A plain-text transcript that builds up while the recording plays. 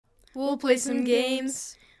We'll play some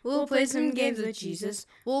games. We'll play some games with Jesus.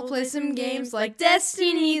 We'll play some games like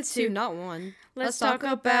Destiny 2, not 1. Let's talk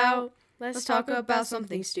about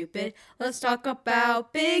something stupid. Let's talk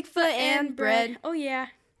about Bigfoot and bread. Oh yeah.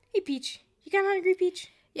 Hey Peach, you kinda hungry, Peach?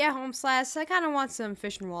 Yeah, home slash. I kinda want some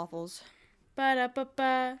fish and waffles.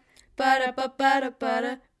 Ba-da-ba-ba.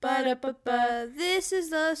 Ba-da-ba-ba-da-ba-da. Ba-da-ba-ba. This is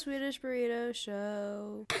the Swedish Burrito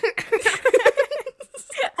Show.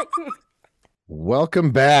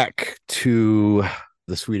 Welcome back to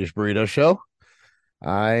the Swedish Burrito Show.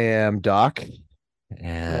 I am Doc,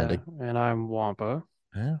 and And I'm Wampa.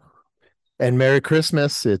 and Merry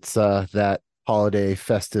Christmas. It's that holiday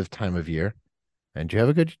festive time of year. And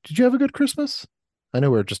did you have a good Christmas? I know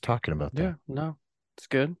we were just talking about that. Yeah, no, it's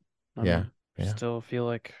good. Yeah. Still feel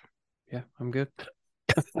like, I'm good.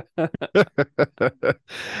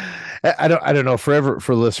 I don't know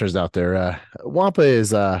for listeners out there. Wampa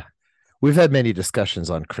is we've had many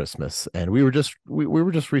discussions on Christmas, and we were just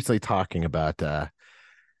recently talking about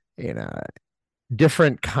you know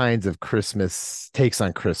different kinds of Christmas takes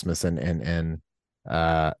on Christmas, and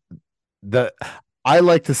the I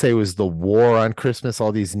like to say was the war on Christmas.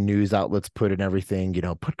 All these news outlets put in everything,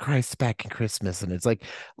 put Christ back in Christmas, and it's like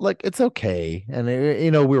it's okay. And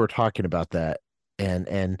we were talking about that,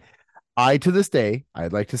 and I to this day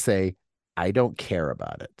I'd like to say I don't care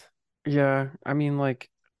about it. Yeah, I mean,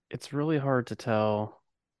 it's really hard to tell.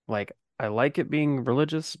 I like it being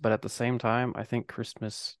religious, but at the same time, I think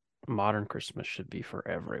modern Christmas should be for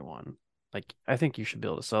everyone. I think you should be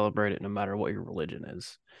able to celebrate it no matter what your religion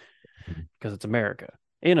is, because it's America,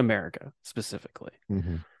 in America specifically.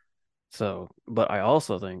 Mm-hmm. So, but I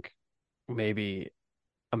also think maybe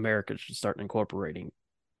America should start incorporating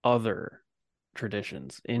other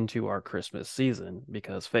traditions into our Christmas season,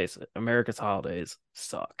 because face it, America's holidays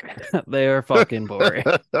suck. They are fucking boring.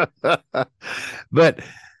 But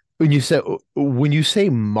when you say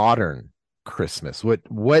modern Christmas,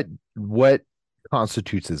 what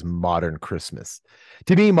constitutes as modern Christmas?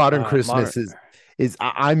 To me, modern Christmas is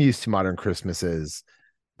I'm used to modern Christmas as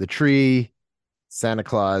the tree, Santa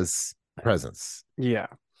Claus, presents. Yeah.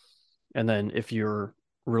 And then if you're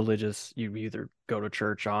religious, you either go to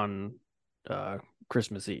church on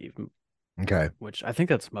Christmas Eve. Okay. Which I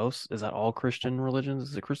think is that all Christian religions?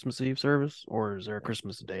 Is it Christmas Eve service, or is there a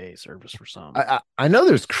Christmas Day service for some? I know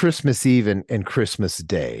there's Christmas Eve and Christmas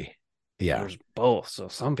Day. Yeah. There's both. So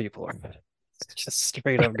some people are just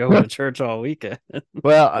straight up going to church all weekend.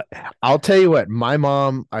 Well, I'll tell you what, my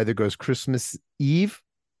mom either goes Christmas Eve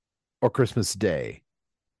or Christmas Day.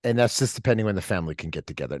 And that's just depending when the family can get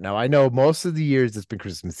together. Now, I know most of the years it's been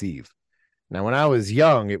Christmas Eve. Now, when I was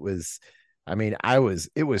young, it was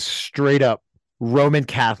straight up Roman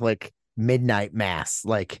Catholic midnight mass.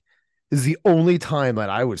 This is the only time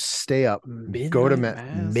that I would stay up, go to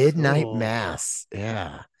midnight mass.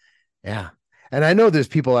 Yeah. Yeah. And I know there's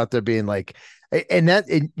people out there being like,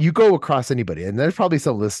 and you go across anybody, and there's probably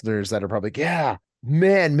some listeners that are probably, yeah,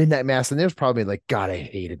 man, midnight mass. And there's probably like, God, I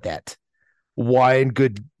hated that. Why in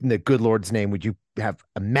the good Lord's name would you have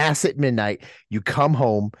a mass at midnight? You come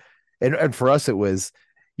home, and for us it was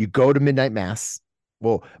you go to midnight mass.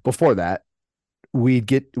 Well, before that, we'd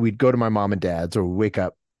go to my mom and dad's, or wake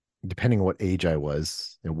up, depending on what age I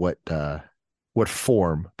was and what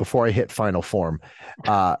form, before I hit final form.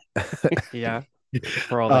 Yeah,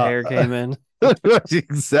 before all the hair came in.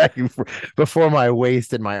 Exactly, before my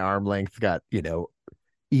waist and my arm length got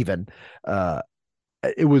even.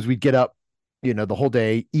 It was, we'd get up, the whole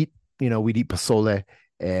day, eat, we'd eat pozole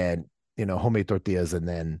and, homemade tortillas, and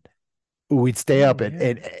then we'd stay up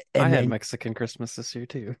and I had Mexican Christmas this year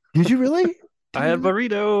too. Did you really? I had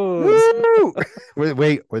burritos.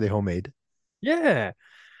 Wait, were they homemade? Yeah.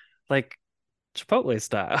 Like Chipotle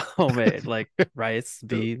style homemade, like rice,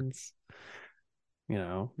 beans,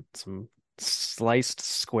 some sliced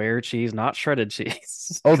square cheese, not shredded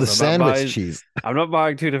cheese. Oh, the sandwich cheese. I'm not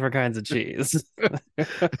buying two different kinds of cheese.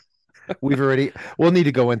 We'll need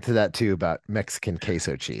to go into that too, about Mexican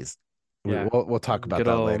queso cheese. Yeah, we'll talk about good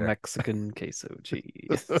that old later. Mexican queso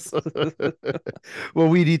cheese. Well,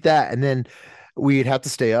 we'd eat that, and then we'd have to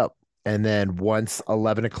stay up. And then once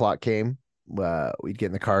 11 o'clock came, we'd get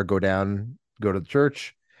in the car, go to the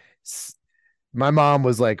church. My mom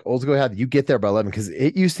was like, "Oh, let's go ahead. You get there by 11," because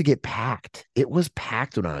it used to get packed. It was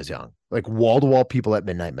packed when I was young, like wall to wall people at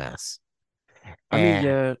midnight mass. I mean,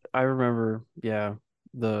 yeah, I remember,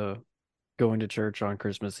 the going to church on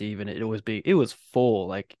Christmas Eve, and it was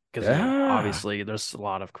full, because obviously there's a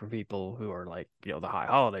lot of people who are the high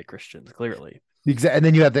holiday Christians, clearly. Exactly. And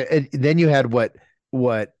then you had what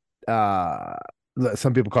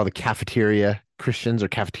some people call the cafeteria Christians or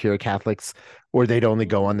cafeteria Catholics, or they'd only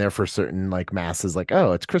go on there for certain like masses, like,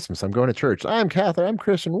 oh, it's Christmas, I'm going to church, I'm Catholic, I'm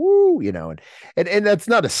Christian, woo, and that's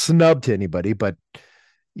not a snub to anybody, but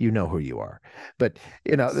you know who you are. But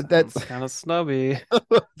that's Sounds kind of snubby.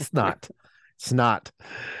 it's not. It's not.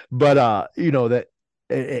 But that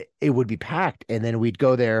it would be packed, and then we'd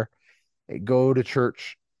go there, go to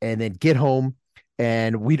church, and then get home,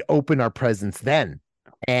 and we'd open our presents then.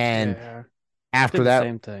 And Yeah. after Did the that,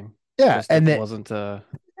 same thing. yeah, Just and it then wasn't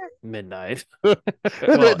midnight. the,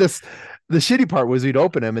 Well, this the shitty part was we'd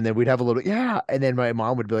open them, and then we'd have a little, yeah, and then my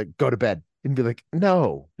mom would be like, go to bed, and be like,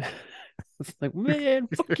 no. it's like, man,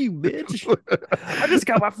 fuck you, bitch. I just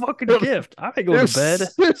got my fucking gift. I ain't going to bed.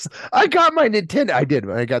 I got my Nintendo. I did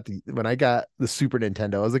when I got the Super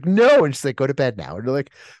Nintendo. I was like, no, and she's like, go to bed now. And they're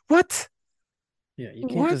like, what? Yeah, you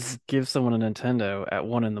can't What? just give someone a Nintendo at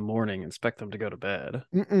 1 a.m. and expect them to go to bed.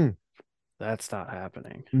 Mm-mm. That's not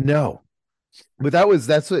happening. No, but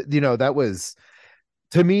that's what that was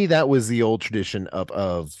to me. That was the old tradition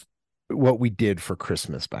of what we did for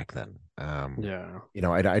Christmas back then. Yeah.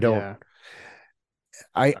 I don't. Yeah.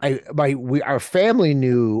 Our family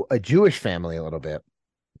knew a Jewish family a little bit,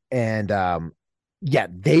 and yeah,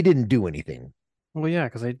 they didn't do anything. Well, yeah,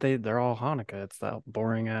 because they're all Hanukkah. It's that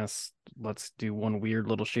boring ass. Let's do one weird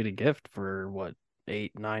little shitty gift for what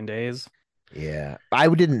 8, 9 days. Yeah, I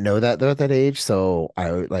didn't know that though at that age, so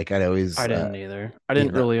I'd always I didn't either. I you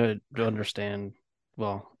didn't know really understand.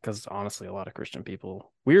 Well, because honestly, a lot of Christian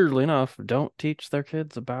people, weirdly enough, don't teach their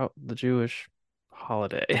kids about the Jewish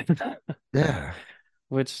holiday, yeah,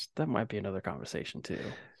 which that might be another conversation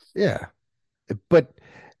too. yeah, but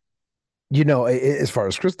as far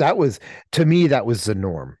as Chris, that was to me that was the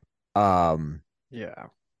norm. Um, Yeah.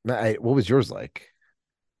 what was yours like?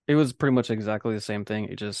 It was pretty much exactly the same thing.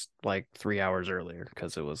 It just like 3 hours earlier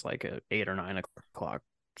because it was like a 8 or 9 o'clock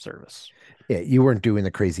service. Yeah, you weren't doing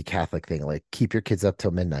the crazy Catholic thing, like keep your kids up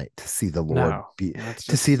till midnight to see the Lord No, be that's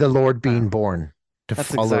to see just the Lord being no. born, to That's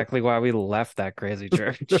follow. exactly why we left that crazy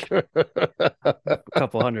church a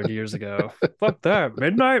couple hundred years ago. Fuck that.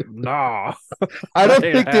 Midnight? Nah. I That don't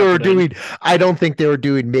ain't think they were happening. doing. I don't think they were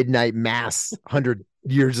doing midnight mass 100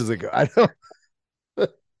 years ago. I don't.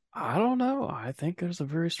 I don't know. I think there's a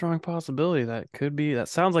very strong possibility that could be that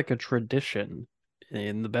sounds like a tradition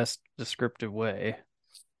in the best descriptive way.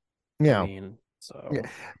 I Yeah, mean, yeah, so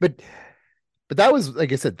but that was,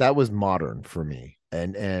 like I said, that was modern for me,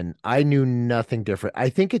 and I knew nothing different. I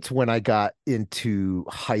think it's when I got into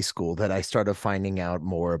high school that I started finding out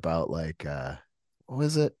more about like what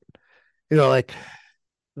was it? Like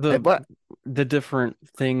the what? the different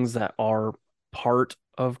things that are part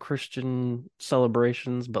of Christian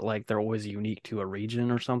celebrations, but like they're always unique to a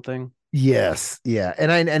region or something. Yes, yeah,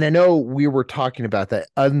 and I know we were talking about that.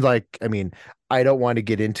 Unlike, I mean, I don't want to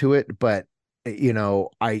get into it, but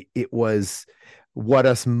it was what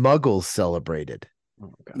us Muggles celebrated.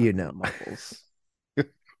 Oh God, You know, Muggles.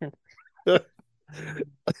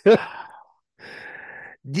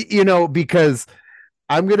 because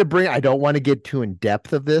I'm gonna bring. I don't want to get too in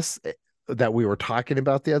depth of this that we were talking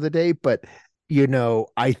about the other day, but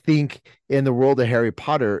I think in the world of Harry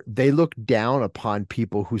Potter, they look down upon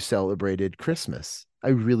people who celebrated Christmas. I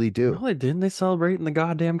really do. Really, didn't they celebrate in the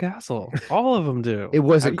goddamn castle? All of them do. It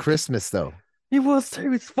wasn't Christmas though. It was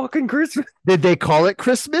too. It's fucking Christmas. Did they call it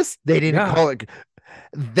Christmas? They didn't Yeah, call it.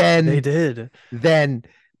 they Then, did. then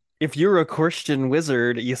If you're a Christian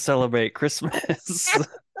wizard, you celebrate Christmas.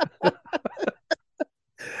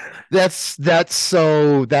 that's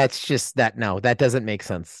just that. No, that doesn't make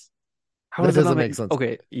sense. How That does it not doesn't make? make sense.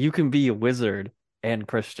 Okay, you can be a wizard and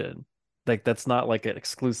Christian. Like that's not like an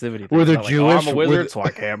exclusivity thing. Were It's there not like, oh, I'm Jewish? a wizard, so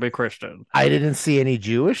I can't be Christian. I didn't see any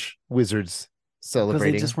Jewish wizards Because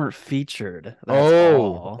they celebrating. just weren't featured. That's Oh,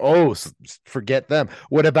 all. oh, forget them.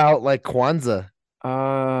 What about like Kwanzaa?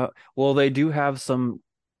 Well, they do have some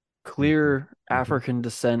Mhm, clear mhm. African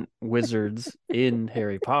descent wizards in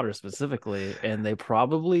Harry Potter specifically, and they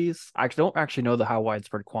probably I don't actually know how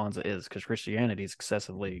widespread Kwanzaa is because Christianity is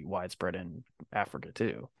excessively widespread in Africa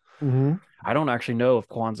too. Mhm. I don't actually know if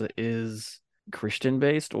Kwanzaa is Christian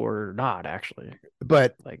based or not actually.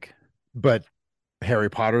 But Like, but Harry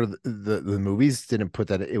Potter, the movies didn't put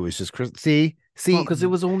that. It was just Chris. well, See, because it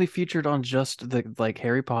was only featured on just the like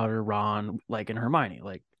Harry Potter, Ron, like and Hermione.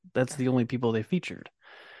 Like that's the only people they featured.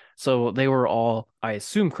 So they were all, I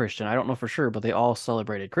assume, Christian. I don't know for sure, but they all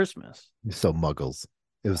celebrated Christmas. so Muggles.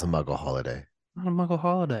 It was a Muggle holiday. Not a Muggle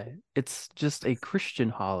holiday. It's just a Christian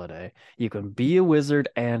holiday. You can be a wizard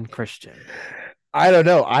and Christian. I don't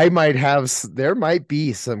know. I might have. There might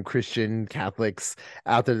be some Christian Catholics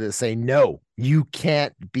out there that say no. You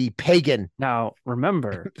can't be pagan. Now,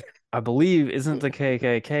 remember, I believe isn't the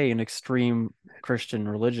KKK an extreme Christian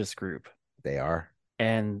religious group? They are.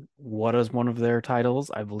 And what is one of their titles?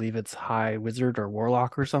 I believe it's High Wizard or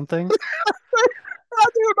Warlock or something.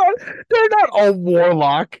 They're not a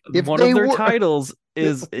warlock. If One they of their were, titles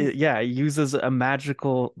is, yeah, it uses a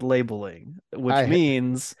magical labeling, which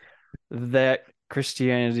means that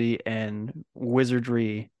Christianity and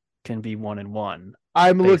wizardry can be one in one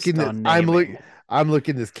I'm based looking this. on naming. I'm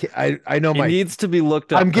looking this. I know It needs to be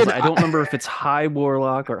looked up I'm because getting. I don't remember if it's High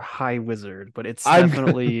Warlock or High Wizard, but it's I'm-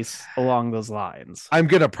 definitely along those lines. I'm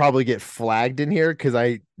gonna probably get flagged in here because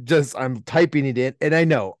I'm typing it in, and I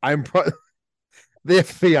know the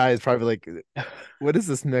FBI is probably like, what is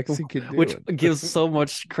this Mexican doing? Which gives so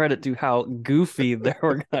much credit to how goofy their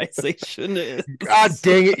organization is. God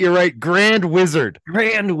dang it, you're right. Grand Wizard.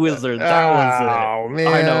 Grand Wizard, that was it. Oh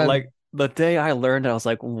man. I know, like the day I learned, I was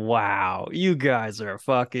like, wow, you guys are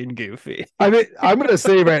fucking goofy. I mean, I'm gonna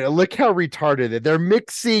say right now, look how retarded they're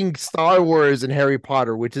mixing Star Wars and Harry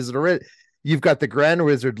Potter, which is already you've got the Grand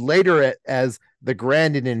Wizard later as the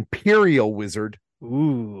Grand and Imperial Wizard.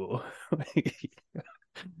 Ooh.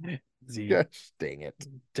 Gosh dang it.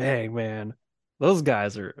 Dang, man. Those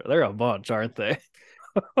guys they're a bunch, aren't they?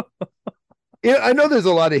 Yeah, I know there's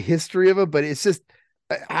a lot of history of them, but it's just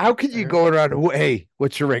how can you go around? Hey,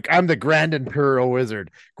 what's your rank? I'm the Grand Imperial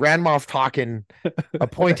Wizard. Grand Moff Talkin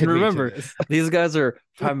appointed me. Remember, these guys are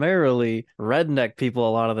primarily redneck people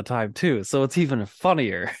a lot of the time too, so it's even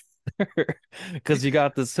funnier. Because you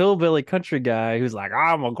got this hillbilly country guy who's like,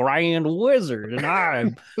 I'm a grand wizard and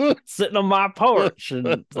I'm sitting on my porch,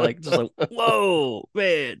 and like just like, whoa,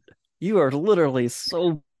 man, you are literally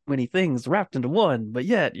so many things wrapped into one, but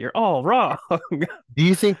yet you're all wrong. Do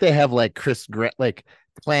you think they have like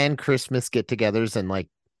planned Christmas get-togethers and like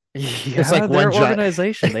it's like their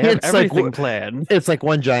organization? They have everything planned. It's like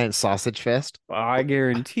one giant sausage fest. I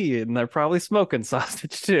guarantee it, and they're probably smoking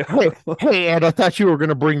sausage too. Hey, Ed, I thought you were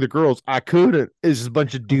gonna bring the girls. I couldn't. It's just a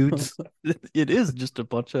bunch of dudes. It is just a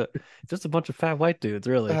bunch of fat white dudes,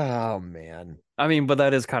 really. Oh man. I mean, but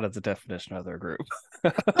that is kind of the definition of their group.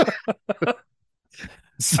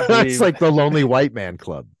 So it's like the Lonely White Man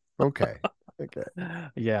Club. Okay.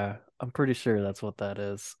 Yeah, I'm pretty sure that's what that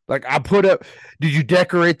is. Like did you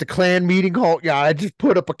decorate the clan meeting hall? Yeah, I just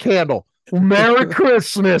put up a candle. Merry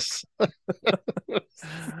Christmas.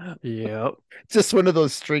 Yep. Just one of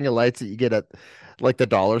those string of lights that you get at like the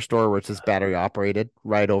dollar store where it's just battery operated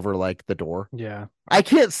right over like the door. Yeah. I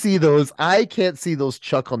can't see those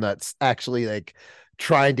chuckle nuts actually like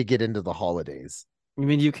trying to get into the holidays. I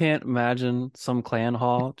mean, you can't imagine some clan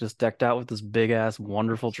hall just decked out with this big ass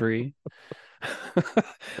wonderful tree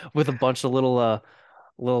with a bunch of little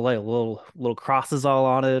crosses all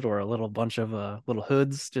on it, or a little bunch of little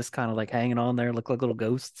hoods just kind of like hanging on there, look like little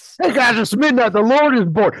ghosts. Hey guys, it's midnight. The Lord is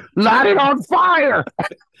born. Light it on fire.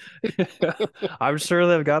 I'm sure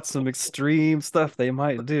they've got some extreme stuff they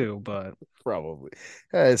might do, but probably.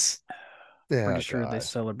 Yes. Pretty sure they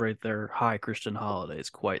celebrate their high Christian holidays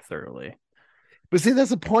quite thoroughly. But see, that's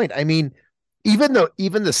the point. I mean, even the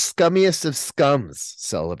scummiest of scums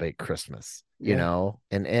celebrate Christmas, you know,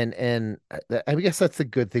 and I guess that's the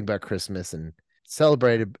good thing about Christmas, and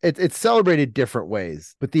it's celebrated different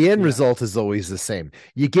ways, but the end result is always the same.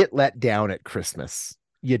 You get let down at Christmas.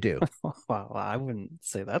 You do. Well, I wouldn't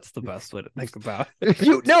say that's the best way to think about it.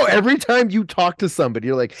 Every time you talk to somebody,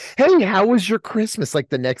 you're like, hey, how was your Christmas? Like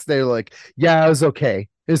the next day, they're like, yeah, it was okay.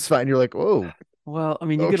 It's fine. You're like, oh. Well, I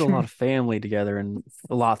mean, you get a lot of family together, and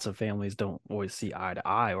lots of families don't always see eye to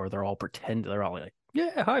eye, or they're all pretend. They're all like,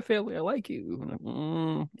 yeah, hi, family, I like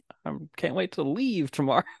you. I can't wait to leave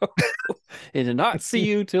tomorrow and to not see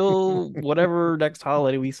you till whatever next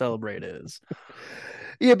holiday we celebrate is.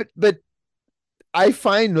 Yeah, but I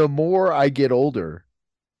find the more I get older,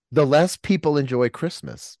 the less people enjoy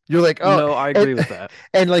Christmas. You're like, oh, no, I agree with that.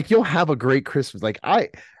 And like, you'll have a great Christmas. Like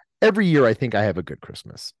every year, I think I have a good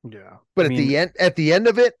Christmas. Yeah. But at the end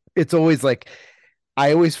of it, it's always like,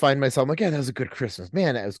 I always find myself like, yeah, that was a good Christmas,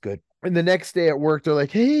 man. That was good. And the next day at work, they're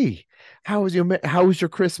like, hey, how was your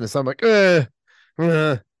Christmas? I'm like,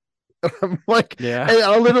 I'm like, yeah. And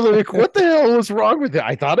I'll literally like, what the hell was wrong with it?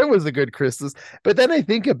 I thought it was a good Christmas, but then I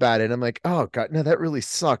think about it, and I'm like, oh god, no, that really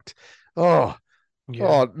sucked. Oh, yeah,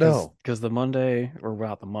 oh no, because the Monday, or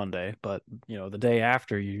well, the Monday, but the day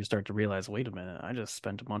after, you start to realize, wait a minute, I just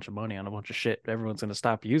spent a bunch of money on a bunch of shit everyone's going to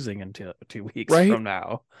stop using until 2 weeks from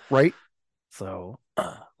now, right? So,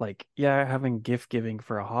 like, yeah, having gift giving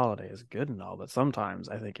for a holiday is good and all, but sometimes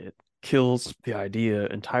I think it kills the idea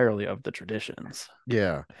entirely of the traditions.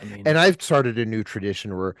 Yeah. I mean, And I've started a new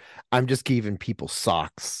tradition where I'm just giving people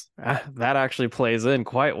socks. that actually plays in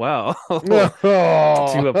quite well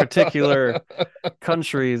Oh. to a particular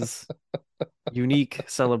country's unique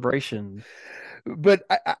celebration. But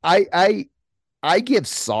I give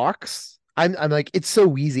socks. I'm like, it's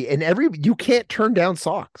so easy. And you can't turn down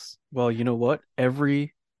socks. Well, you know what?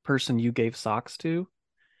 Every person you gave socks to,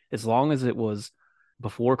 as long as it was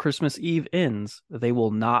before Christmas Eve ends, they will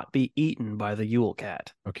not be eaten by the Yule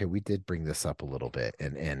Cat. Okay, we did bring this up a little bit,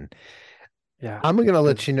 and Yeah, I'm gonna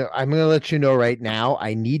let you know. I'm gonna let you know right now.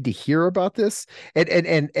 I need to hear about this, and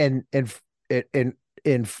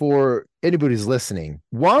for anybody who's listening,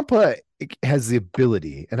 Wampa has the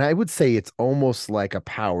ability, and I would say it's almost like a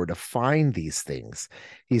power to find these things,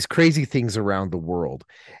 these crazy things around the world,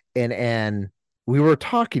 and we were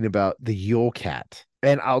talking about the Yule Cat,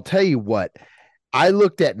 and I'll tell you what. I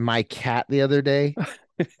looked at my cat the other day.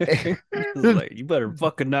 Like, you better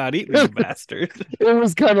fucking not eat me, you bastard. It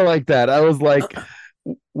was kind of like that. I was like,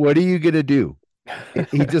 what are you gonna do?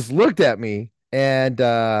 He just looked at me, and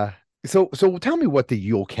so tell me what the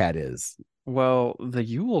Yule Cat is. Well, the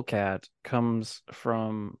Yule Cat comes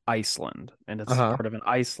from Iceland, and it's part of an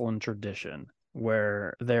Iceland tradition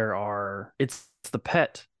where it's the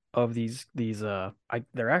pet of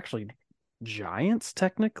they're actually giants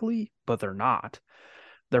technically, but they're not.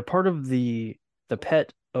 They're part of the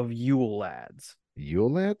pet of Yule lads.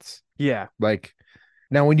 Yule lads? Yeah. Like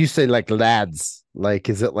now, when you say like lads, like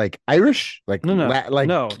is it like Irish? Like No, like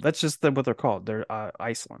no, that's just what they're called. They're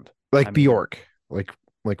Iceland. Like Bjork, like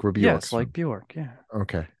where Bjork's yes, like Bjork. Yeah.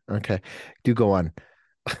 Okay. Do go on.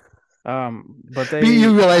 But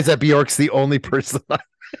you realize that Bjork's the only person.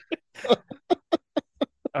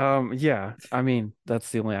 Yeah. I mean, that's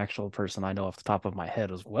the only actual person I know off the top of my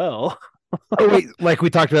head as well. Oh wait, like we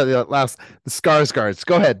talked about the Skarsgårds.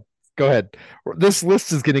 Go ahead. This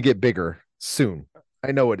list is going to get bigger soon.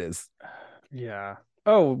 I know it is. Yeah.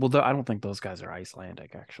 Oh, well, I don't think those guys are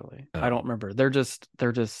Icelandic, actually. I don't remember. They're just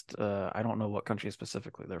I don't know what country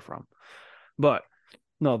specifically they're from. But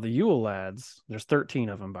no, the Yule lads, there's 13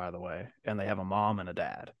 of them, by the way, and they have a mom and a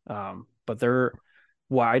dad. But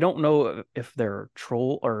I don't know if they're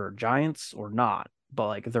troll or giants or not, but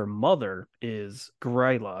like their mother is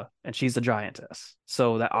Grayla, and she's a giantess.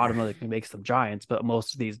 So that automatically makes them giants, but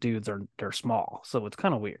most of these dudes they're small. So it's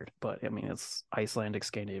kind of weird. But I mean, it's Icelandic,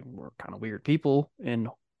 Scandinavian, we're kind of weird people in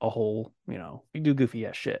a whole, we do goofy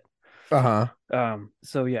ass shit.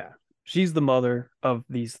 So yeah, she's the mother of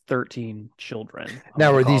these 13 children.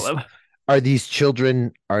 Now are these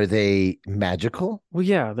children, are they magical? Well,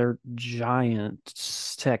 yeah, they're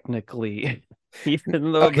giants technically.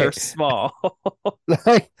 Even though they're small.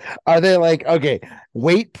 Like, are they like, okay,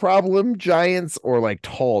 weight problem giants or like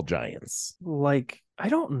tall giants? Like, I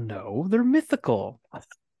don't know. They're mythical.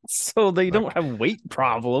 So they don't have weight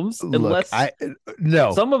problems unless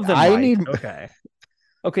some of them might. Okay,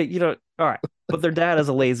 all right. But their dad is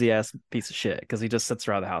a lazy ass piece of shit because he just sits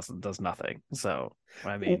around the house and does nothing. So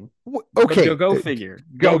I mean, okay, go figure.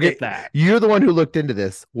 Go get that. You're the one who looked into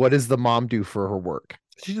this. What does the mom do for her work?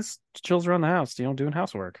 She just chills around the house, doing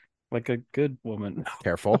housework like a good woman.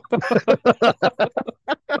 Careful.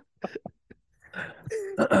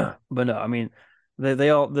 But no, I mean, they're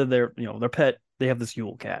their pet. They have this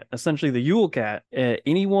Yule Cat. Essentially, the Yule Cat.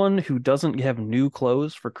 Anyone who doesn't have new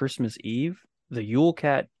clothes for Christmas Eve, the Yule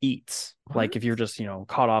Cat eats. What? Like if you're just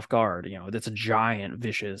caught off guard, it's a giant,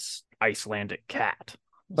 vicious Icelandic cat,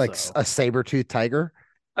 like a saber-toothed tiger.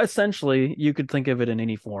 Essentially, you could think of it in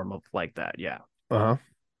any form of like that. Yeah.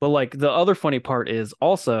 But like the other funny part is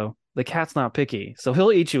also the cat's not picky, so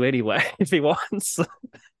he'll eat you anyway if he wants.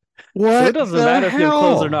 What? So it doesn't matter if you have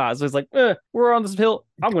clothes or not. So he's like, we're on this hill.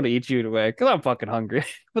 I'm going to eat you anyway because I'm fucking hungry.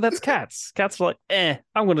 But that's cats. Cats are like,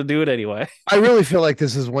 I'm going to do it anyway. I really feel like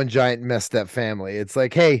this is one giant messed up family. It's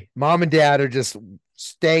like, hey, mom and dad are just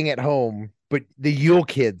staying at home, but the Yule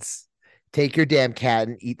kids take your damn cat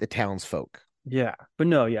and eat the townsfolk. Yeah, but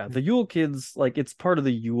no, yeah, the Yule kids, like it's part of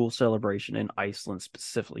the Yule celebration in Iceland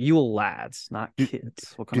specifically. Yule lads, not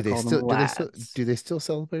kids. What kind of call them lads? Do they still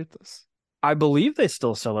celebrate this? I believe they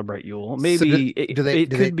still celebrate Yule. Maybe it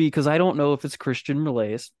could be because I don't know if it's Christian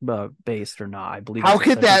based or not. I believe how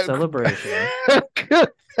could that celebration?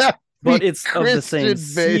 But it's of the same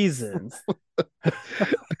seasons.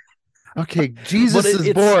 Okay, Jesus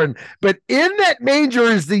is born, but in that manger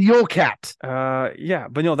is the Yule cat. Yeah,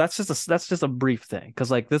 but that's just a brief thing,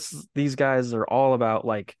 because like these guys are all about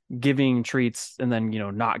like giving treats and then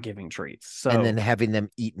not giving treats, so and then having them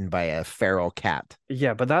eaten by a feral cat.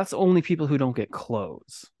 Yeah, but that's only people who don't get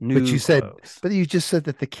clothes. But you just said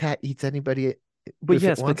that the cat eats anybody. But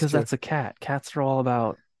yes, because that's a cat. Cats are all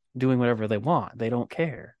about doing whatever they want. They don't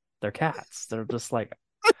care. They're cats. They're just like,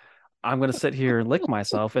 I'm going to sit here and lick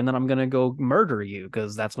myself, and then I'm going to go murder you,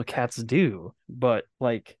 because that's what cats do. But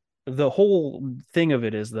like the whole thing of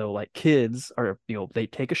it is, though, like kids are, they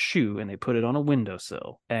take a shoe and they put it on a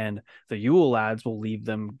windowsill, and the Yule lads will leave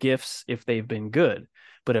them gifts if they've been good.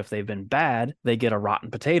 But if they've been bad, they get a rotten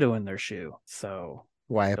potato in their shoe. So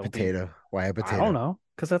why a potato? Why a potato? I don't know,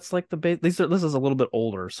 because that's like the base. This is a little bit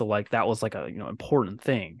older, so like that was like a important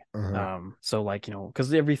thing. So like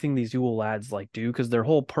because everything these Yule lads like do, because their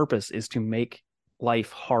whole purpose is to make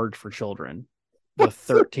life hard for children. The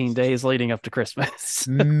 13 days leading up to Christmas.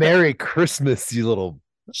 Merry Christmas, you little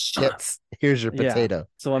shits. Here's your potato. Yeah.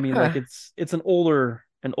 So I mean, like it's an older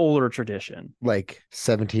tradition, like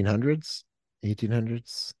 1700s,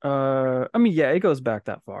 1800s. I mean, yeah, it goes back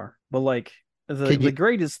that far, but like. The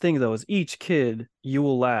greatest thing, though, is each kid,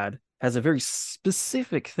 Yule lad, has a very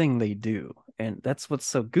specific thing they do. And that's what's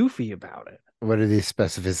so goofy about it. What are these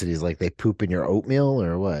specificities? Like they poop in your oatmeal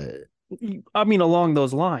or what? I mean, along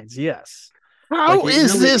those lines, yes. How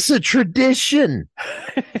is this a tradition?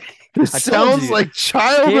 It sounds like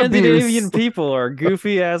child Scandinavian abuse. people are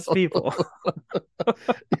goofy ass people.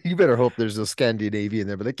 You better hope there's a Scandinavian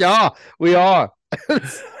there. But like, yeah, we are.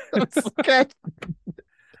 Okay.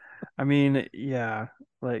 I mean, yeah,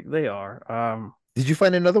 like they are. Did you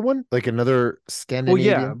find another one? Like another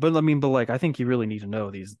Scandinavian? Well, yeah, but I mean, like I think you really need to know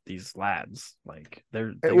these lads. Like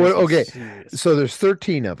they're okay. Serious. So there's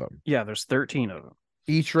 13 of them. Yeah, there's 13 of them.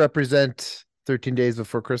 Each represent 13 days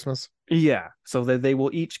before Christmas? Yeah. So they will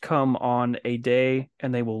each come on a day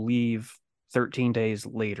and they will leave 13 days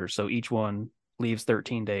later. So each one leaves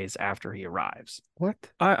 13 days after he arrives. What?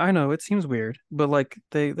 I know it seems weird, but like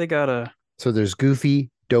they gotta. So there's Goofy,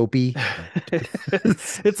 Dopey.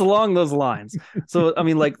 It's along those lines. So I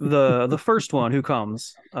mean, like the first one who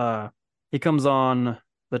comes, he comes on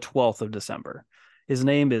the 12th of December. His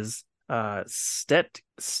name is Stekjarstar.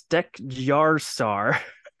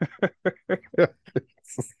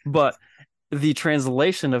 But the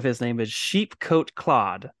translation of his name is Sheepcoat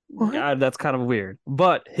Clod. That's kind of weird.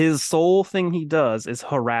 But his sole thing he does is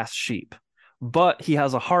harass sheep. But he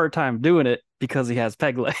has a hard time doing it because he has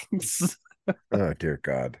peg legs. Oh, dear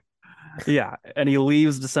God. Yeah, and he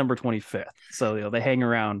leaves December 25th. So they hang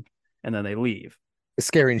around and then they leave.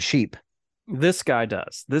 Scaring sheep. This guy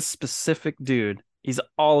does. This specific dude, he's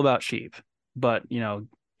all about sheep. But,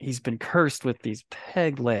 he's been cursed with these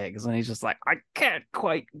peg legs, and he's just like, I can't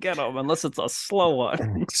quite get them unless it's a slow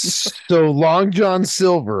one. So Long John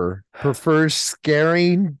Silver prefers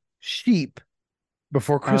scaring sheep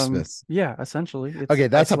before Christmas. Yeah, essentially. It's okay,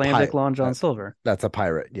 that's Icelandic a pirate. Long John Silver. That's a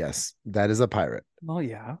pirate. Yes, that is a pirate. Well,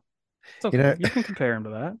 yeah. It's okay. You can compare him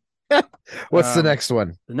to that. What's the next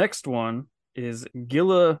one? The next one is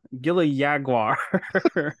Gilla Jaguar.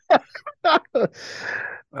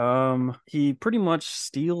 He pretty much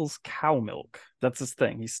steals cow milk. That's his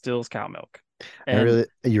thing. He steals cow milk. And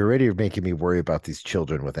you're already making me worry about these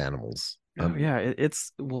children with animals. Yeah,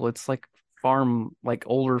 it's like farm, like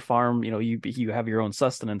older farm, you have your own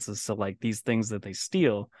sustenances, so like these things that they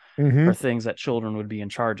steal are things that children would be in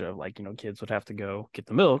charge of, like kids would have to go get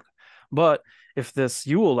the milk. But if this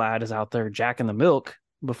Yule lad is out there jacking the milk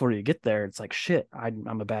before you get there, it's like, shit,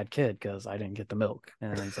 I'm a bad kid because I didn't get the milk.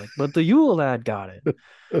 And it's like, but the Yule lad got it.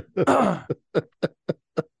 I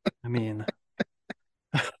mean,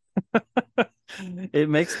 it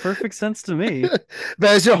makes perfect sense to me.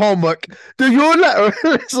 There's your homework. The Yule lad,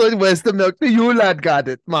 where's the milk? The Yule lad got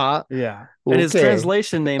it, ma. Yeah. Okay. And his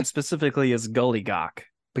translation name specifically is Gullygok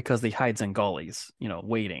because he hides in gullies,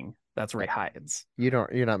 waiting. That's where he hides. You're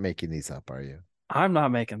not making these up, are you? I'm not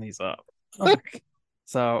making these up.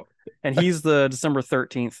 So, and he's the December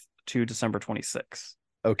 13th to December 26th.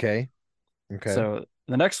 Okay. So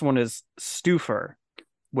the next one is Stuffer,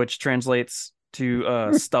 which translates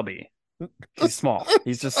to stubby. He's small.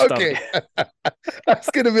 He's just stubby. Okay. I was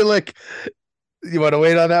gonna be like, you want to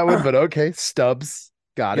wait on that one, but okay, Stubbs.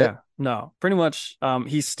 Got it. No, pretty much.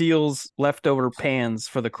 He steals leftover pans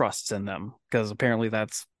for the crusts in them because apparently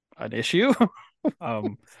that's an issue.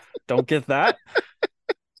 Don't get that.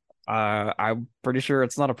 I'm pretty sure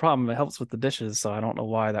it's not a problem. It helps with the dishes, so I don't know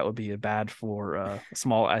why that would be bad for a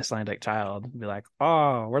small Icelandic child. Be like,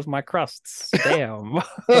 oh, where's my crusts? Damn.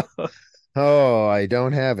 Oh, I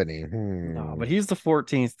don't have any. No, but he's the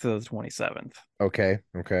 14th to the 27th. Okay.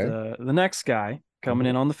 The next guy coming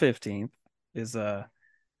in on the 15th is I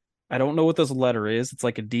don't know what this letter is. It's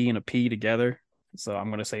like a D and a P together. So I'm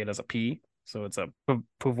gonna say it as a P. So it's a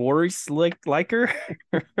Pavoris liker.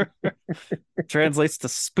 Translates to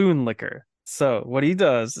spoon licker. So what he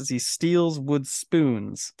does is he steals wood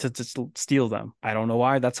spoons to just steal them. I don't know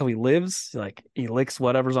why. That's how he lives. Like he licks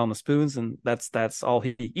whatever's on the spoons, and that's all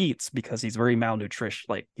he eats because he's very malnutrition.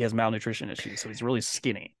 Like he has malnutrition issues, so he's really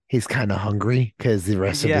skinny. He's kind of hungry because the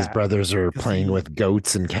rest of his brothers are playing with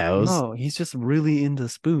goats and cows. No, he's just really into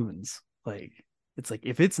spoons. Like it's like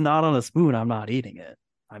if it's not on a spoon, I'm not eating it.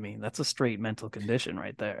 I mean, that's a straight mental condition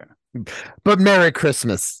right there. But Merry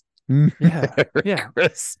Christmas. Yeah, Merry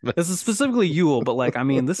Christmas. This is specifically Yule, but like, I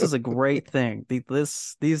mean, this is a great thing.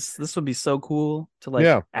 This would be so cool to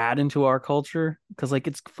like add into our culture because like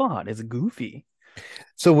it's fun, it's goofy.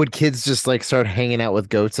 So would kids just like start hanging out with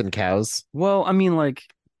goats and cows? Well, I mean, like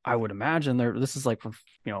I would imagine this is like from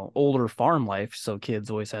older farm life. So kids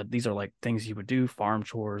always had these are like things you would do, farm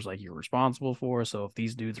chores like you're responsible for. So if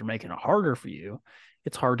these dudes are making it harder for you,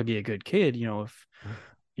 it's hard to be a good kid. If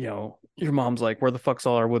your mom's like, where the fuck's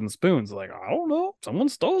all our wooden spoons? Like, I don't know. Someone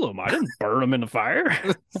stole them. I didn't burn them in the fire.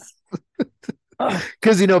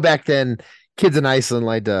 Because, back then, kids in Iceland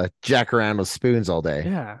like to jack around with spoons all day.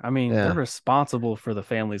 Yeah. I mean, they're responsible for the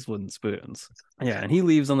family's wooden spoons. Yeah. And he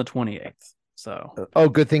leaves on the 28th. So. Oh,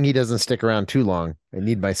 good thing he doesn't stick around too long. I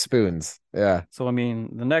need my spoons. Yeah. So, I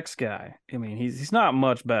mean, the next guy, I mean, he's not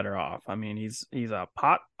much better off. I mean, he's a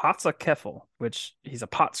potza keffel, which he's a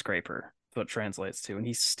pot scraper. What translates to, and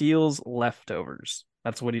he steals leftovers.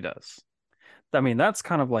 That's what he does. I mean, that's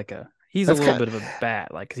kind of like he's a little bit of a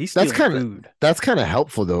bat, like because he's stealing food. That's kind of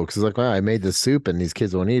helpful though, because like, wow, I made the soup and these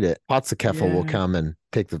kids won't eat it. Pots of keffel will come and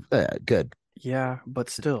take the good. Yeah, but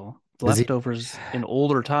still, leftovers in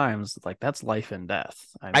older times, like that's life and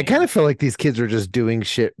death. I kind of feel like these kids are just doing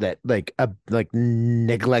shit that like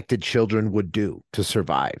neglected children would do to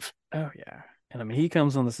survive. Oh yeah, and I mean he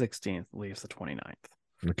comes on the 16th, leaves the 29th.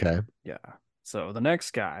 Okay. Yeah. So the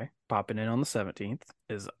next guy popping in on the 17th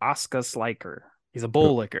is Oska Sliker. He's a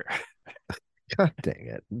bowl licker. God dang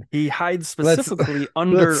it. He hides specifically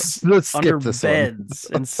under beds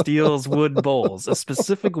and steals wood bowls. A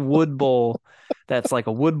specific wood bowl that's like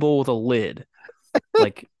a wood bowl with a lid.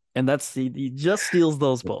 Like, and he just steals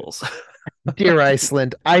those bowls. Dear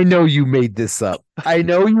Iceland, I know you made this up. I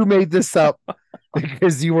know you made this up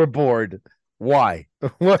because you were bored. Why?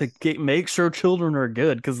 To make sure children are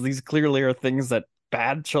good, because these clearly are things that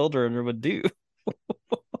bad children would do.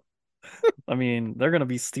 I mean, they're going to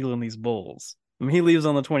be stealing these bowls. I mean, he leaves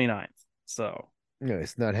on the 29th, so. No,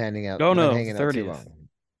 it's not handing out. Oh, no, 30th.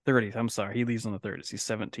 30th, I'm sorry. He leaves on the 30th. He's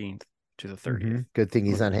 17th to the 30th. Mm-hmm. Good thing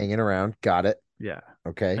he's not hanging around. Got it. Yeah.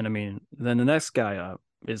 Okay. And I mean, then the next guy up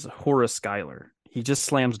is Horace Schuyler. He just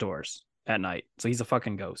slams doors at night. So he's a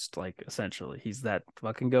fucking ghost, like essentially. He's that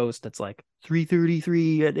fucking ghost that's like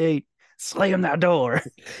 3:33 at 8. Slam that door.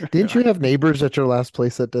 Didn't you have neighbors at your last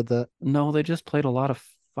place that did that? No, they just played a lot of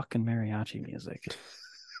fucking mariachi music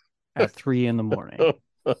at 3 a.m.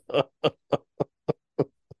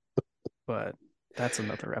 But that's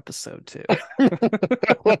another episode too.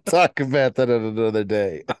 We'll talk about that on another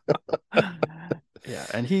day. Yeah,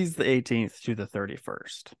 and he's the 18th to the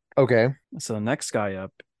 31st. Okay. So the next guy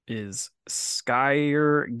up is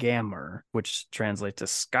Skyer Gammer, which translates to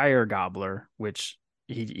Skyer Gobbler, which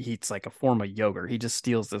he eats like a form of yogurt. He just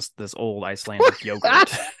steals this old Icelandic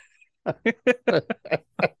yogurt.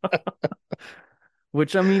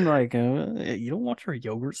 Which I mean, like, you don't want your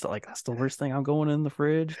yogurt. So, like, that's the worst thing. I'm going in the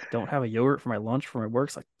fridge. Don't have a yogurt for my lunch for my work.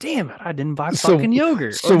 It's like, damn it, I didn't buy fucking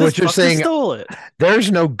yogurt. So what you're saying? Stole it.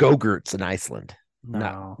 There's no Go-Gurts in Iceland.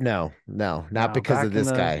 No, not because of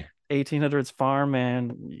this guy. 1800s farm,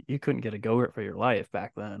 man, you couldn't get a Go-Gurt for your life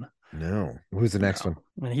back then. No. Who's the next one?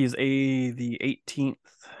 And he's the 18th.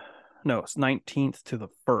 No, it's 19th to the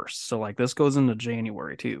 1st. So like this goes into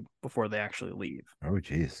January too before they actually leave. Oh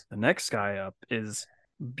jeez. The next guy up is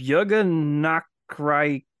Bjuganakraiker.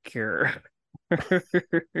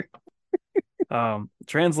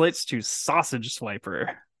 Translates to sausage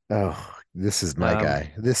swiper. Oh, this is my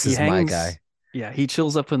guy. This is my guy. Yeah, he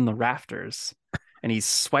chills up in the rafters and he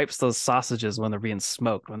swipes those sausages when they're being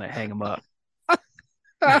smoked when they hang them up.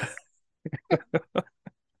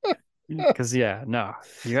 Because you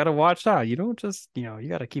gotta watch out. You don't just you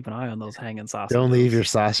gotta keep an eye on those hanging sausages. Don't leave your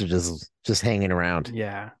sausages just hanging around.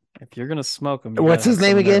 Yeah, if you're gonna smoke them, what's his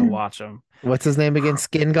name again? Watch them. What's his name again?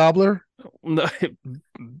 Skin Gobbler? No,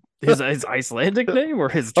 his Icelandic name or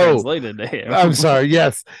his Oh, translated name? I'm sorry.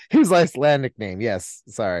 Yes, his Icelandic name. Yes,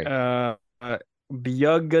 sorry.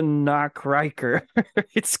 Björgnakrikr.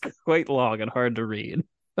 It's quite long and hard to read.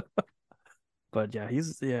 But yeah,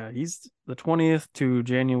 he's the 20th to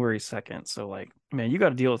January 2nd. So like, man, you got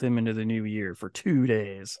to deal with him into the new year for 2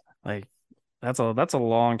 days. Like that's a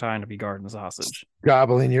long time to be guarding sausage.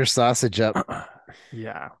 Gobbling your sausage up.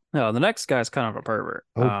 Yeah. No, the next guy's kind of a pervert.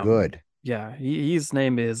 Oh, good. Yeah, his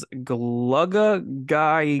name is Glugga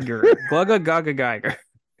Geiger. Glugga Gaga Geiger.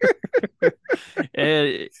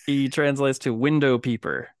 And he translates to window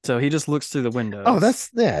peeper. So he just looks through the windows. Oh,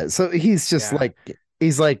 so he's just like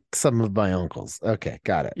he's like some of my uncles. Okay,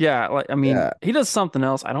 got it. Yeah, like I mean, he does something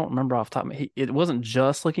else. I don't remember off the top of my head. It wasn't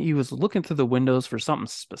just looking, he was looking through the windows for something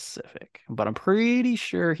specific, but I'm pretty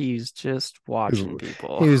sure he's just watching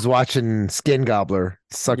people. He was watching Skin Gobbler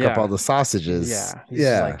suck up all the sausages.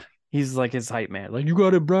 Yeah. He's like his hype man. Like, you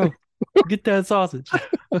got it, bro. Get that sausage.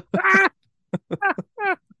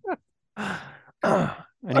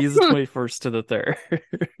 And he's the 21st to the 3rd.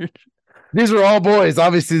 These are all boys.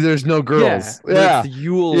 Obviously, there's no girls. Yeah. It's the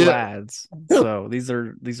Yule lads. So these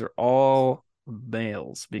are all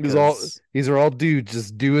males because these are all dudes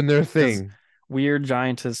just doing their thing. Weird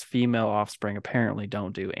giantess female offspring apparently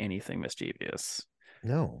don't do anything mischievous.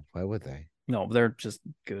 No, why would they? No, they're just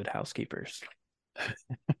good housekeepers.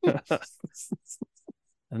 The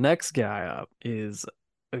next guy up is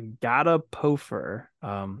Gata Pofer.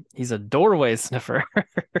 He's a doorway sniffer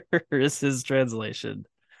is his translation.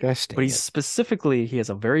 Gosh, but he has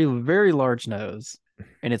a very, very large nose,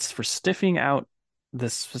 and it's for sniffing out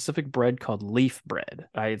this specific bread called leaf bread.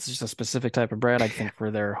 It's just a specific type of bread, I think, for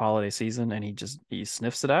their holiday season, and he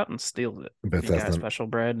sniffs it out and steals it. But he got special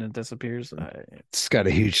bread and it disappears. It's got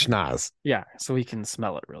a huge schnoz. Yeah, so he can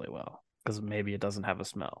smell it really well because maybe it doesn't have a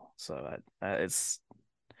smell. So it's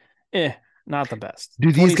not the best.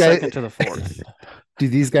 Do these guys to the 4th? Do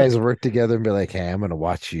these guys work together and be like, "Hey, I'm going to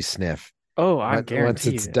watch you sniff"? Oh, I guarantee once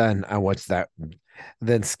it's done, I watch that.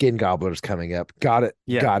 Then Skin Gobbler's coming up. Got it.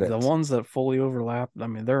 Yeah, got it. The ones that fully overlap. I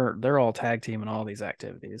mean, they're all tag teaming all these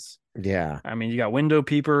activities. Yeah. I mean, you got window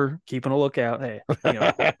peeper keeping a lookout. Hey,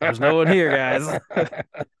 there's no one here, guys.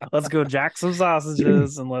 Let's go jack some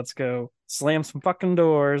sausages and let's go slam some fucking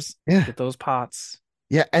doors. Yeah. Get those pots.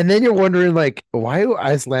 Yeah, and then you're wondering, like, why do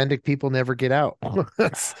Icelandic people never get out?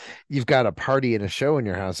 You've got a party and a show in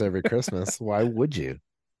your house every Christmas. Why would you?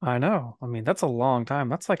 I know. I mean, that's a long time.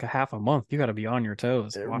 That's like a half a month. You got to be on your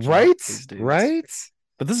toes. Right? Right?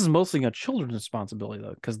 But this is mostly a children's responsibility,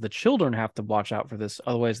 though, because the children have to watch out for this.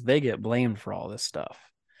 Otherwise, they get blamed for all this stuff.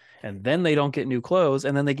 And then they don't get new clothes,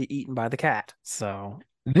 and then they get eaten by the cat. So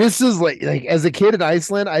this is like as a kid in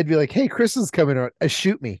Iceland, I'd be like, "Hey, Christmas coming around.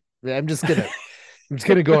 Shoot me. I'm just gonna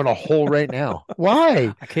go in a hole right now."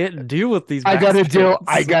 Why? I can't deal with these. I gotta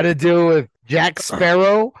deal with Jack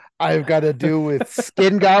Sparrow. I've got to deal with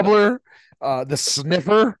Skin Gobbler, the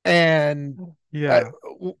Sniffer, and and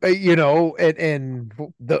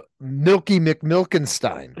the Milky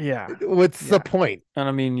McMilkenstein. Yeah. What's the point? And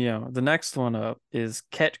I mean, the next one up is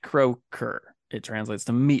Ket Croker. It translates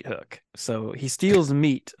to meat hook. So he steals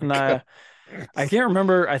meat, and I can't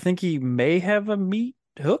remember. I think he may have a meat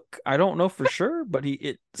hook. I don't know for sure, but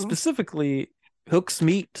it specifically hooks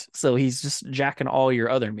meat, so he's just jacking all your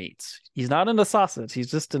other meats. He's not into sausage, he's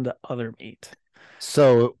just into other meat.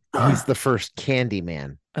 So he's the first candy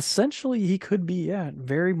man. Essentially, he could be,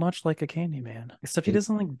 very much like a candy man, except he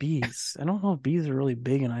doesn't like bees. I don't know if bees are really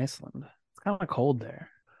big in Iceland. It's kind of cold there.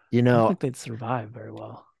 I don't think they'd survive very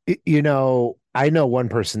well. I know one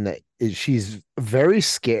person she's very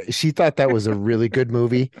scared. She thought that was a really good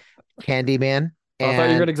movie, Candyman. I thought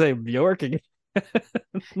you were going to say Bjork again.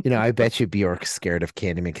 I bet you Bjork's scared of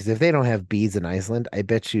Candyman, because if they don't have bees in Iceland, I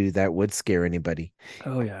bet you that would scare anybody.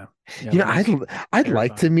 Oh yeah. I'd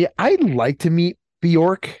like to meet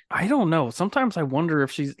Bjork. I don't know. Sometimes I wonder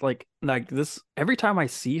if she's like this. Every time I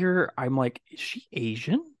see her, I'm like, is she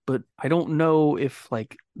Asian? But I don't know if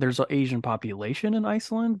like there's an Asian population in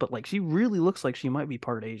Iceland, but like she really looks like she might be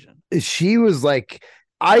part Asian. She was like,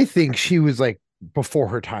 I think she was like before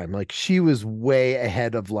her time. Like she was way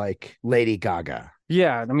ahead of like Lady Gaga.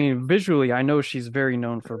 Yeah, I mean, visually, I know she's very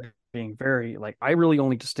known for being very like. I really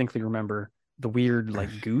only distinctly remember the weird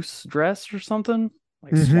like goose dress or something,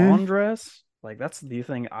 like swan dress. Like that's the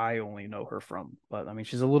thing I only know her from. But I mean,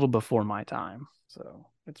 she's a little before my time, so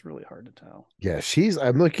it's really hard to tell. Yeah,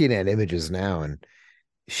 I'm looking at images now, and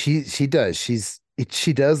she does.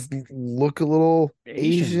 She does look a little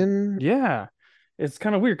Asian. Yeah. It's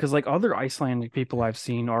kind of weird because like other Icelandic people I've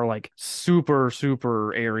seen are like super,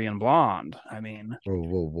 super Aryan blonde. I mean,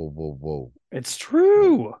 whoa. It's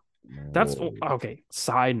true. That's okay.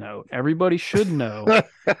 Side note: everybody should know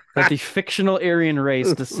that the fictional Aryan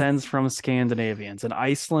race descends from Scandinavians, and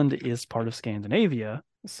Iceland is part of Scandinavia.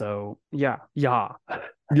 So yeah. Yeah.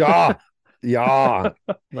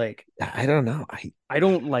 Like, I don't know. I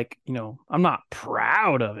don't like, I'm not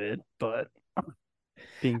proud of it, but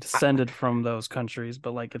being descended from those countries,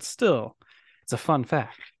 but like it's a fun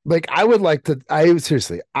fact. Like I would like, I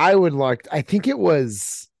think it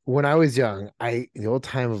was when I was young, the old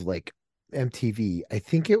time of like MTV, I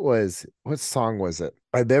think it was, what song was it?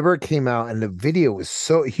 I remember it came out and the video was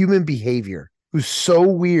so human behavior. It was so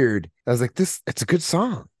weird. I was like, it's a good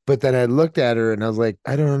song. But then I looked at her and I was like,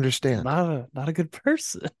 I don't understand. Not a good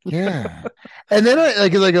person. Yeah. And then as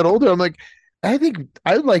I got older, I'm like, I think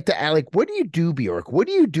I would like to ask, like, what do you do, Bjork? What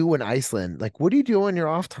do you do in Iceland? Like, what do you do on your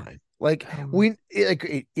off time? Like, do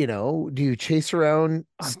you chase around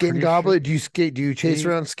Skin Gobbler? Sure. Do you chase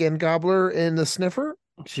around Skin Gobbler in the Sniffer?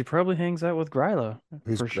 She probably hangs out with Gryla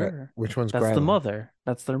sure. Which one's That's Gryla? the mother.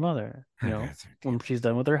 That's their mother. When she's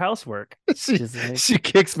done with her housework, she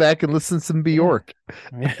kicks back and listens to Bjork.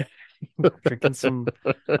 Yeah. Drinking some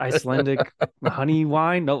Icelandic honey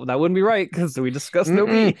wine. No, that wouldn't be right because we discussed no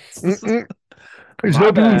bees. There's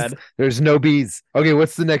no bees. There's no bees. Okay,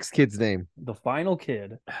 what's the next kid's name? The final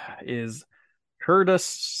kid is Herda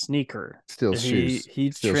Sneaker. Still shoes.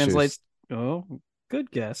 He translates. Shoes. Oh,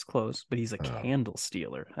 good guess, close. But he's a candle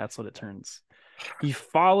stealer. That's what it turns. He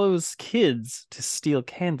follows kids to steal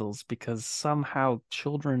candles because somehow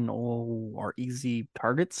children all are easy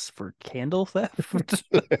targets for candle theft.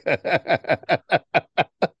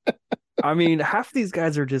 I mean, half these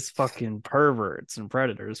guys are just fucking perverts and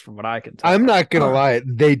predators from what I can tell. I'm not going to lie.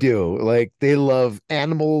 They do. Like, they love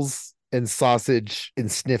animals and sausage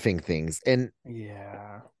and sniffing things. And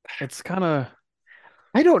yeah, it's kind of...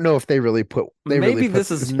 I don't know if maybe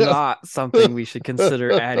this is not something we should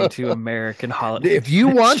consider adding to American holiday. If you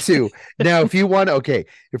want to, okay.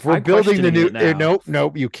 If we're building the new,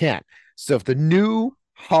 nope, you can't. So if the new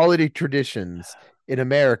holiday traditions in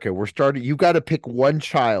America, you got to pick one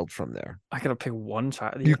child from there. I gotta pick one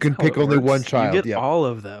child. You can pick only one child. You get all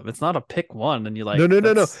of them. It's not a pick one, and you like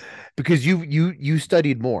no, because you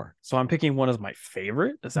studied more. So I'm picking one as my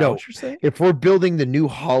favorite. Is that what you're saying? If we're building the new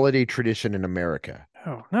holiday tradition in America.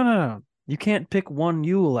 Oh, no. You can't pick one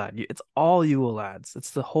Yule lad. It's all Yule lads. It's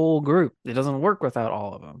the whole group. It doesn't work without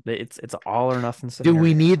all of them. It's all or nothing scenario. Do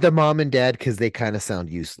we need the mom and dad because they kind of sound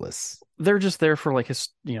useless? They're just there for like his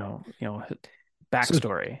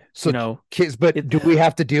backstory. Kids. But do we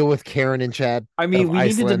have to deal with Karen and Chad? I mean, we